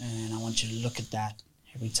 And I want you to look at that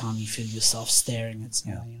every time you feel yourself staring at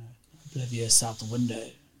something, oblivious out the window.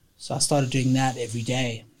 So I started doing that every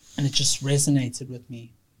day, and it just resonated with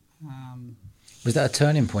me. Was that a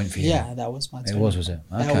turning point for you? Yeah, that was my turning point. Was it?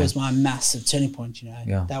 Okay. That was my massive turning point,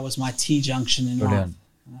 Yeah. That was my T-junction in Brilliant.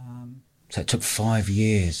 life. So it took 5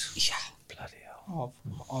 years. Yeah. Bloody hell.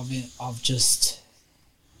 Of just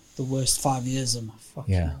the worst 5 years of my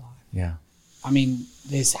fucking life. Yeah. I mean,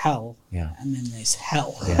 there's hell, Yeah. and then there's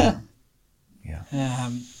hell. Yeah. Yeah.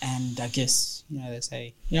 And I guess, they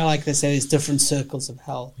say, like they say, there's different circles of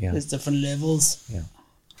hell. Yeah. There's different levels. Yeah.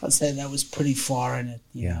 I'd say that was pretty far in it.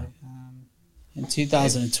 You Yeah. know. In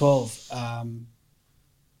 2012,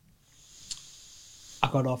 I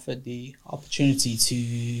got offered the opportunity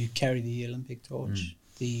to carry the Olympic torch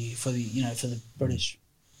for the British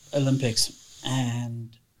Olympics.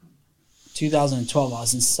 And 2012, I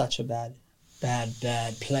was in such a bad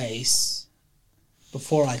place.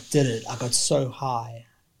 Before I did it, I got so high.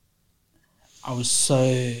 I was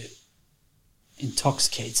so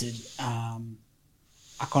intoxicated. I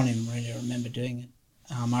can't even really remember doing it.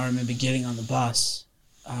 I remember getting on the bus,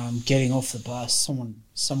 getting off the bus.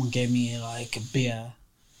 Someone gave me like a beer.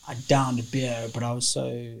 I downed a beer, but I was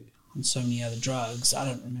on so many other drugs. I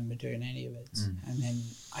don't remember doing any of it. And then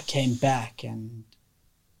I came back and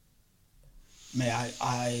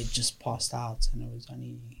I just passed out, and it was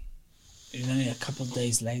only a couple of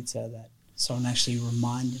days later that someone actually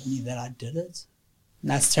reminded me that I did it. And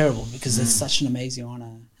that's terrible, because it's such an amazing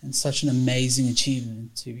honor and such an amazing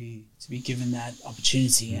achievement to be given that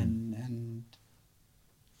opportunity. And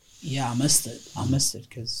yeah, I missed it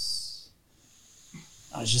because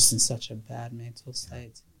I was just in such a bad mental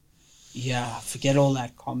state. Yeah, forget all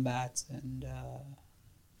that combat and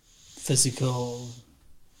physical,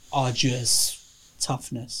 arduous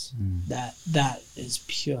toughness. That is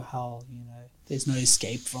pure hell. There's no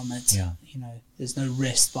escape from it. Yeah. There's no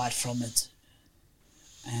respite from it.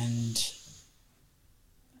 And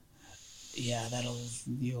yeah,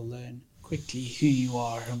 you'll learn quickly who you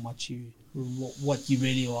are and what you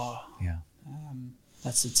really are. Yeah.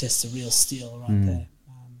 That's the test of real steel right there.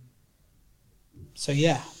 So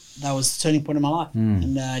yeah, that was the turning point in my life.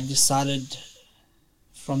 And I decided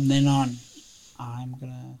from then on, I'm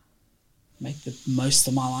gonna make the most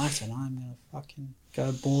of my life, and I'm gonna fucking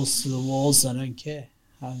go balls to the walls. I don't care.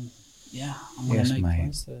 I'm gonna make the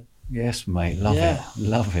most of it. Yes, mate. Love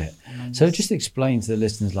it. So just explain to the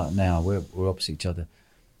listeners, like now, we're opposite each other.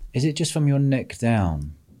 Is it just from your neck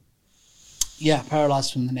down? Yeah,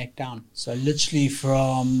 paralyzed from the neck down. So literally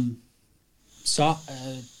from, if you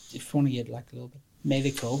want to get like a little bit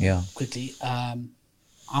medical, quickly, I'm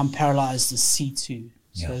paralyzed as C2.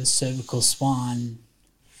 So the cervical spine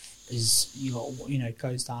is, it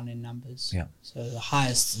goes down in numbers. Yeah. So the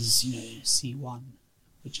highest is, C1.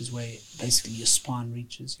 Which is where basically your spine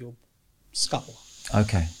reaches your skull.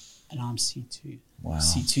 Okay. And I'm C2. Wow.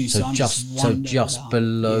 C2. So I'm just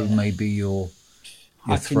below maybe your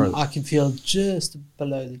throat. I can feel just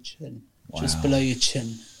below the chin. Wow. Just below your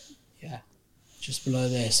chin. Yeah. Just below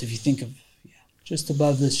there. So if you think of just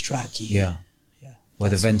above this trachea. Yeah. Yeah.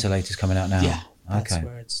 Where the ventilator's coming out now. Yeah. That's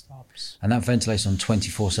where it stops. And that ventilator's on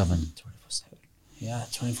 24/7. 24/7. Yeah,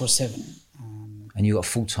 24/7. And you got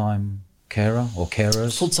full-time carer or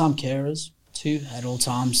carers? Full-time carers, 2 at all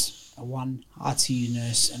times, 1 RTU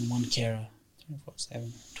nurse and 1 carer,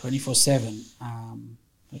 24/7,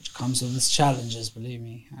 which comes with its challenges, believe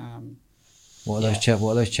me. What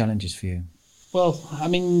are those challenges for you? Well, I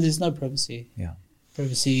mean, there's no privacy. Yeah.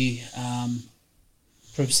 Privacy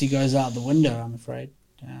goes out the window, I'm afraid.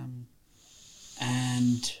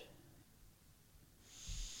 And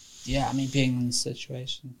yeah, I mean, being in this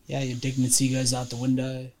situation, your dignity goes out the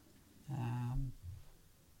window.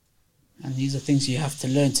 And these are things you have to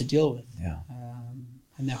learn to deal with. Yeah.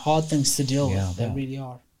 And they're hard things to deal with. They really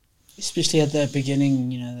are. Especially at the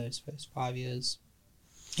beginning, those first 5 years.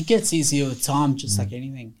 It gets easier with time, just like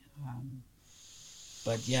anything.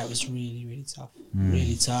 But yeah, it was really, really tough.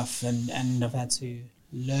 Really tough. And I've had to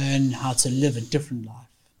learn how to live a different life.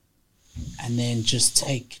 And then just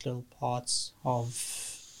take little parts of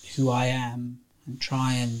who I am and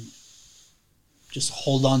try and just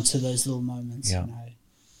hold on to those little moments,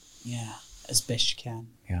 as best you can.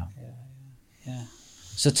 Yeah.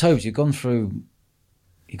 So, Toby, you've gone through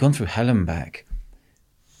hell and back.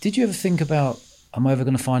 Did you ever think about, am I ever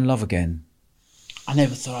going to find love again? I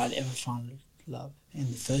never thought I'd ever find love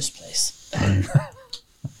in the first place.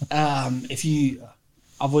 I've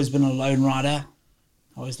always been a lone rider.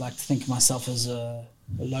 I always like to think of myself as a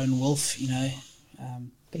lone wolf,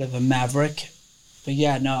 bit of a maverick. But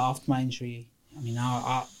yeah, no, after my injury, I mean,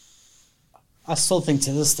 I still think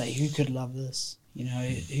to this day, who could love this? You know,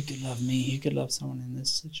 who could love me? Who could love someone in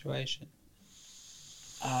this situation?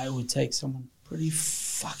 It would take someone pretty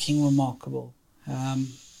fucking remarkable.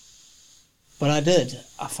 But I did.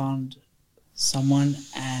 I found someone,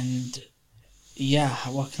 and yeah,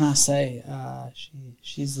 what can I say?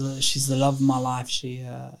 She's the love of my life. She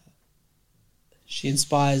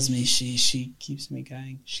inspires me. She keeps me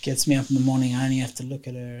going. She gets me up in the morning. I only have to look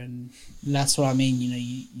at her, and that's what I mean.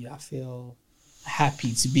 You know, I feel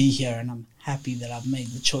happy to be here, and I'm happy that I've made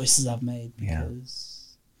the choices I've made,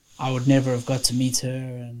 because I would never have got to meet her.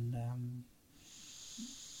 And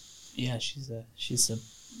yeah, she's a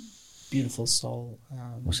beautiful soul.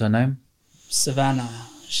 What's her name? Savannah.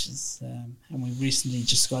 She's and we recently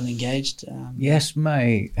just got engaged. Yes,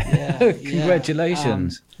 mate. Yeah,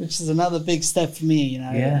 Congratulations. Which is another big step for me, you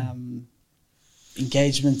know. Yeah.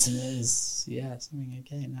 Engagement is something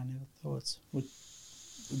again I never thought would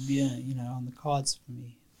be you know, on the cards for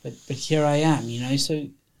me. But here I am, you know. So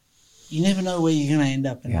you never know where you're gonna end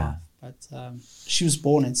up in life. But she was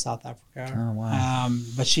born in South Africa. Oh wow.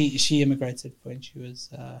 But she immigrated when she was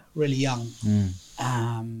really young.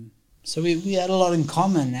 So we had a lot in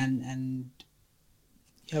common, and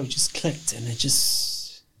yeah, we just clicked, and it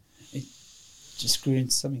just grew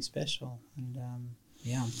into something special. And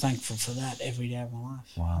yeah, I'm thankful for that every day of my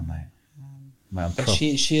life. Wow, mate. Mate, but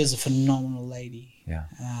she is a phenomenal lady. Yeah.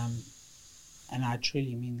 And I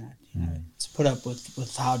truly mean that. You know, to put up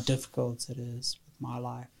with how difficult it is with my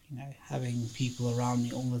life. You know, having people around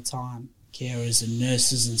me all the time, carers and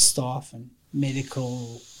nurses and staff and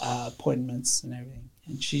medical appointments and everything.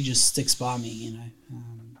 And she just sticks by me, you know.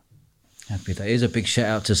 Happy. That is a big shout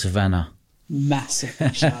out to Savannah. Massive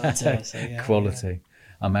big shout out to her. So, yeah, quality. Yeah.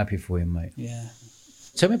 I'm happy for you, mate. Yeah.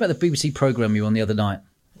 Tell me about the BBC programme you were on the other night.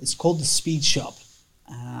 It's called The Speed Shop.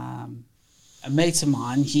 A mate of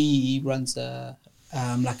mine, he runs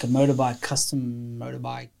like a custom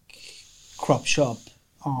motorbike crop shop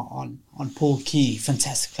on Paul Key.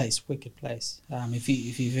 Fantastic place, wicked place. If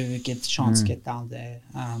you ever get the chance to get down there,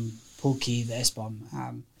 Paul Key, the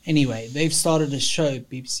S-Bomb. Anyway, they've started a show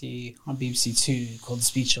on BBC Two called The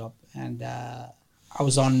Speed Shop, and I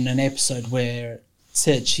was on an episode where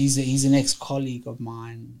Titch, he's an ex-colleague of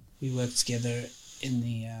mine. We worked together in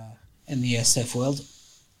the SF world,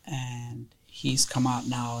 and he's come out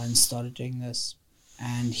now and started doing this,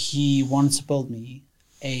 and he wanted to build me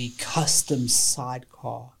a custom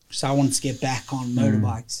sidecar, because I wanted to get back on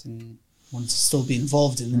motorbikes and wanted to still be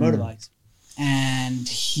involved in the motorbikes. And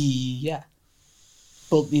he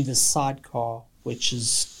built me this sidecar, which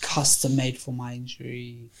is custom made for my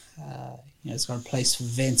injury. You know, it's got a place for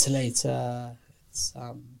ventilator. It's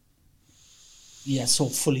it's all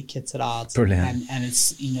fully kitted out. Brilliant. And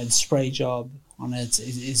it's, you know, the spray job on it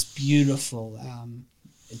is beautiful.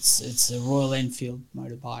 It's a Royal Enfield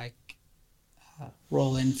motorbike,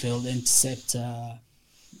 Royal Enfield Interceptor,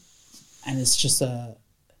 and it's just a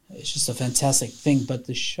fantastic thing. But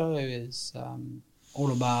the show is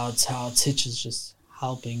all about how Titch is just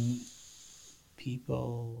helping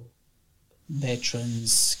people,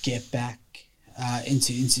 veterans, get back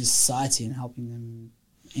into society and helping them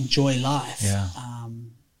enjoy life. Yeah.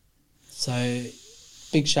 So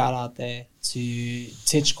big shout out there to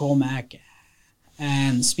Titch Cormac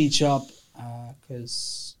and Speed Shop,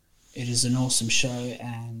 because it is an awesome show.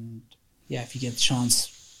 And yeah, if you get the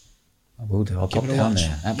chance, I will do. I'll pop down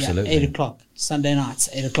there. Absolutely. 8 o'clock, Sunday nights,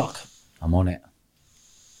 8 o'clock. I'm on it.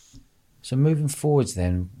 So moving forwards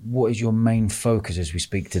then, what is your main focus as we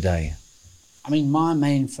speak today? I mean, my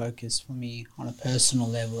main focus for me on a personal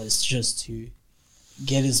level is just to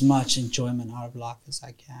get as much enjoyment out of life as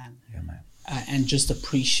I can. Yeah, mate. And just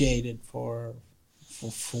appreciate it for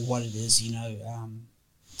what it is, you know.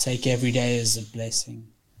 Take every day as a blessing.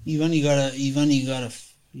 You've only got a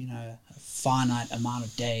you know, a finite amount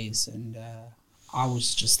of days, and I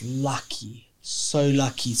was just lucky, so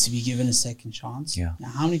lucky to be given a second chance. Yeah. Now,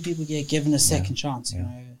 how many people get given a second chance, you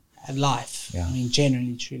know, at life? Yeah. I mean,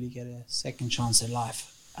 generally, truly get a second chance at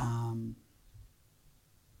life.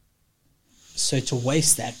 So to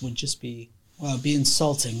waste that would just be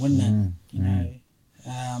insulting, wouldn't it? You know.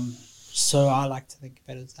 So I like to think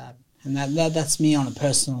of it as that, and that's me on a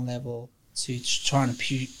personal level, to try and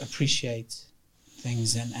appreciate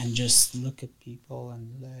things and just look at people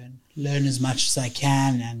and learn as much as I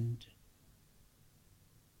can and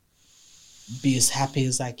be as happy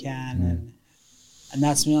as I can, and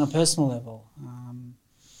that's me on a personal level.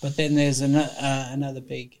 But then there's another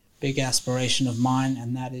big aspiration of mine,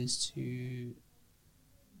 and that is to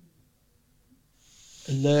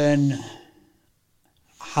learn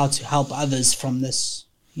how to help others from this,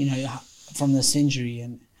 from this injury,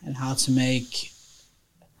 and how to make,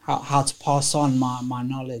 how to pass on my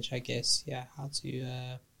knowledge, I guess. Yeah, how to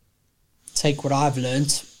take what I've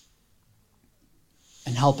learned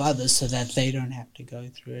and help others so that they don't have to go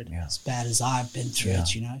through it as bad as I've been through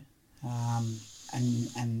it,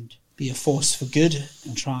 and be a force for good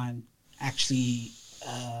and try and actually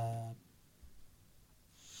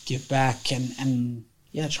give back and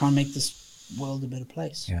try and make this world a better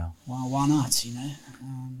place. Yeah. Well, why not,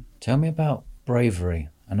 Tell me about bravery,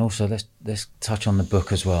 and also let's touch on the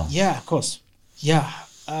book as well. Yeah, of course. Yeah.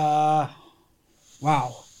 Wow.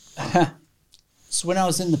 So when I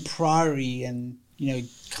was in the Priory and,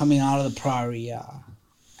 coming out of the Priory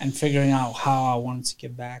and figuring out how I wanted to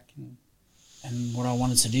give back and what I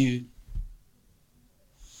wanted to do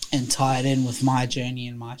and tie it in with my journey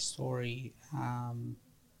and my story, I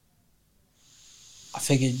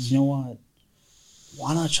figured, you know what,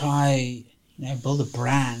 why not try, build a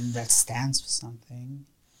brand that stands for something,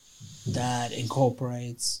 that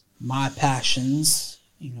incorporates my passions,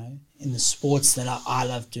 in the sports that I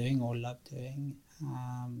love doing or love doing,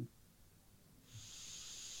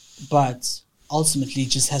 but ultimately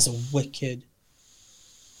just has a wicked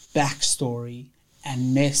backstory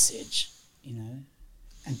and message, and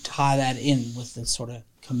tie that in with the sort of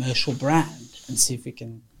commercial brand and see if we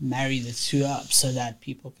can marry the two up so that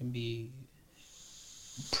people can be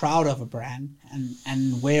proud of a brand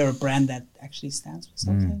and wear a brand that actually stands for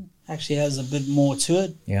something, actually has a bit more to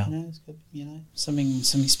it. Yeah. It's got, something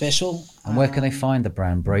special. And where can they find the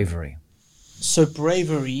brand Bravery? So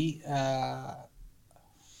Bravery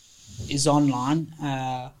is online.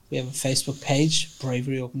 We have a Facebook page,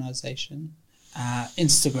 Bravery Organization.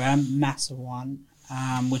 Instagram, massive one,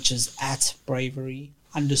 which is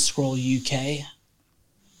 @bravery_UK.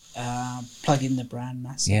 Plug in the brand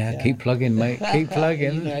massive. Yeah, keep plugging, mate. Keep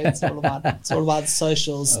plugging. It's all about the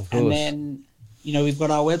socials. Of course. And then, we've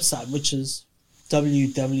got our website, which is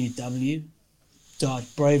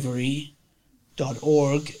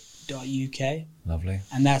www.bravery.org.uk. Lovely.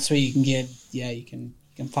 And that's where you can get, you can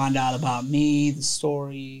find out about me, the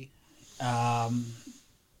story.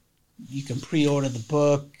 You can pre-order the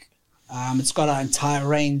book. It's got our entire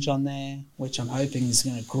range on there, which I'm hoping is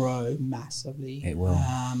going to grow massively. It will.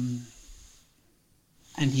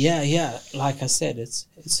 And like I said, it's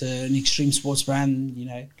an extreme sports brand.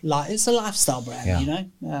 It's a lifestyle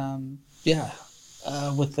brand.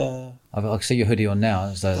 With the. I see your hoodie on now.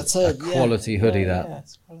 It's a quality hoodie. Yeah,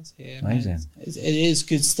 it's quality. Amazing. It is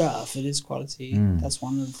good stuff. It is quality. That's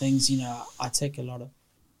one of the things. I take a lot of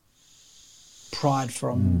pride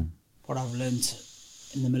from what I've learned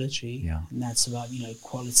in the military, and that's about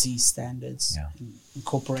quality standards, and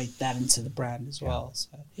incorporate that into the brand as well. So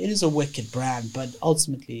it is a wicked brand, but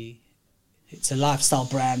ultimately it's a lifestyle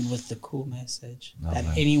brand with the cool message that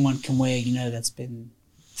anyone can wear, that's been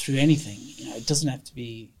through anything. It doesn't have to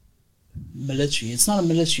be military. It's not a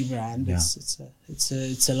military brand.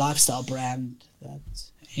 It's a lifestyle brand that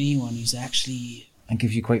anyone who's actually, and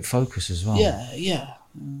gives you great focus as well.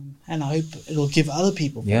 And I hope it'll give other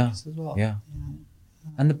people focus as well.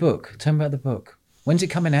 And the book, tell me about the book. When's it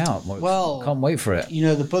coming out? Well, can't wait for it.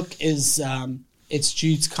 The book is, it's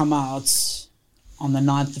due to come out on the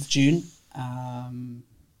 9th of June.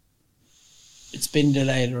 It's been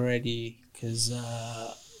delayed already because,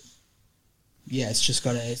 it's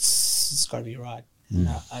got to be right. And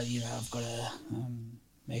I've got to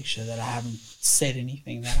make sure that I haven't said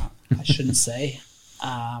anything that I shouldn't say.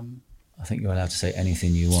 I think you're allowed to say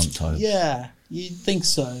anything you want, Toby. Yeah, you'd think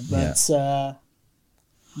so, but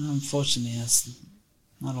unfortunately that's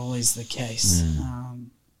not always the case.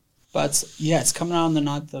 But it's coming out on the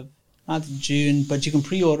 9th of June, but you can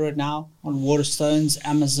pre-order it now on Waterstones,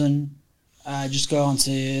 Amazon. Just go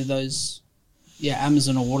onto those,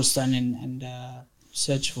 Amazon or Waterstone and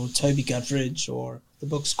search for Toby Gutteridge, or the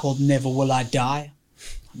book's called Never Will I Die,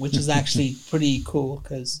 which is actually pretty cool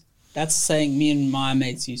because that's a saying me and my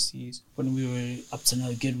mates used to use when we were up to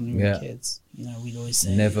no good when we were kids. We'd always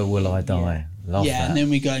say, never will I die. Love that. And then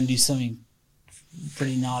we go and do something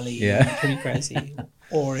pretty gnarly, pretty crazy.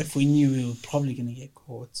 Or if we knew we were probably going to get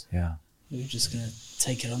caught, we were just going to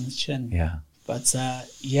take it on the chin. But so,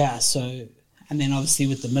 and then obviously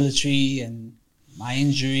with the military and my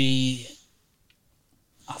injury,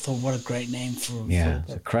 I thought, what a great name for a book.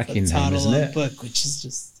 It's a cracking name, isn't it? Book, which is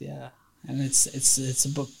just, and it's a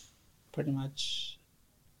book pretty much,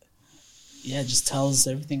 just tells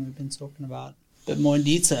everything we've been talking about, a bit more in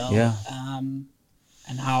detail.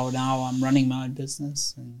 And how now I'm running my own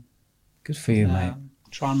business and good for you, mate.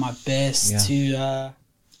 Trying my best to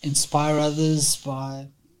inspire others by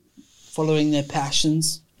following their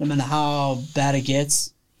passions, no matter how bad it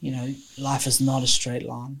gets. You know, life is not a straight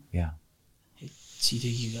line. Yeah. It's either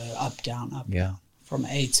you go up, down, up. Yeah. Down. From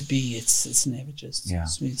A to B, it's never just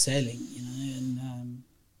smooth sailing, you know, and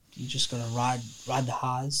you just got to ride the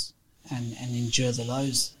highs and endure the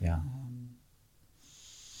lows. Yeah.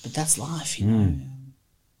 But that's life, you know.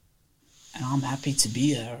 And I'm happy to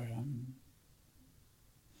be here.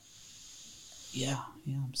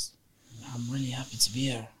 I'm really happy to be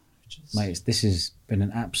here. Mate, this has been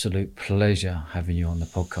an absolute pleasure having you on the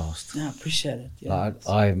podcast. Yeah, I appreciate it. Yeah,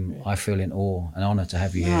 I feel in awe and honour to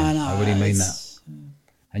have you here. I really mean that.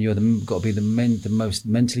 And you're got to be the most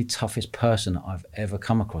mentally toughest person I've ever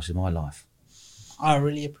come across in my life. I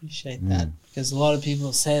really appreciate that, because a lot of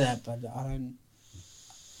people say that, but I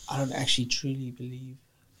don't actually truly believe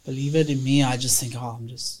it. In me, I just think, I'm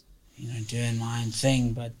just, you know, doing my own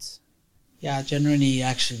thing. But yeah, I generally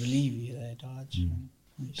actually believe you there, Dodge.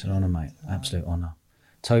 It's an honour, mate. Absolute honour.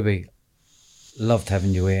 Toby, loved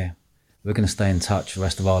having you here. We're going to stay in touch the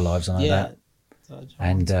rest of our lives, I know that.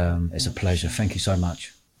 And it's a pleasure. Thank you so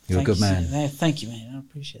much. You're a good man. Thank you, mate. I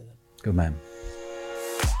appreciate that. Good man.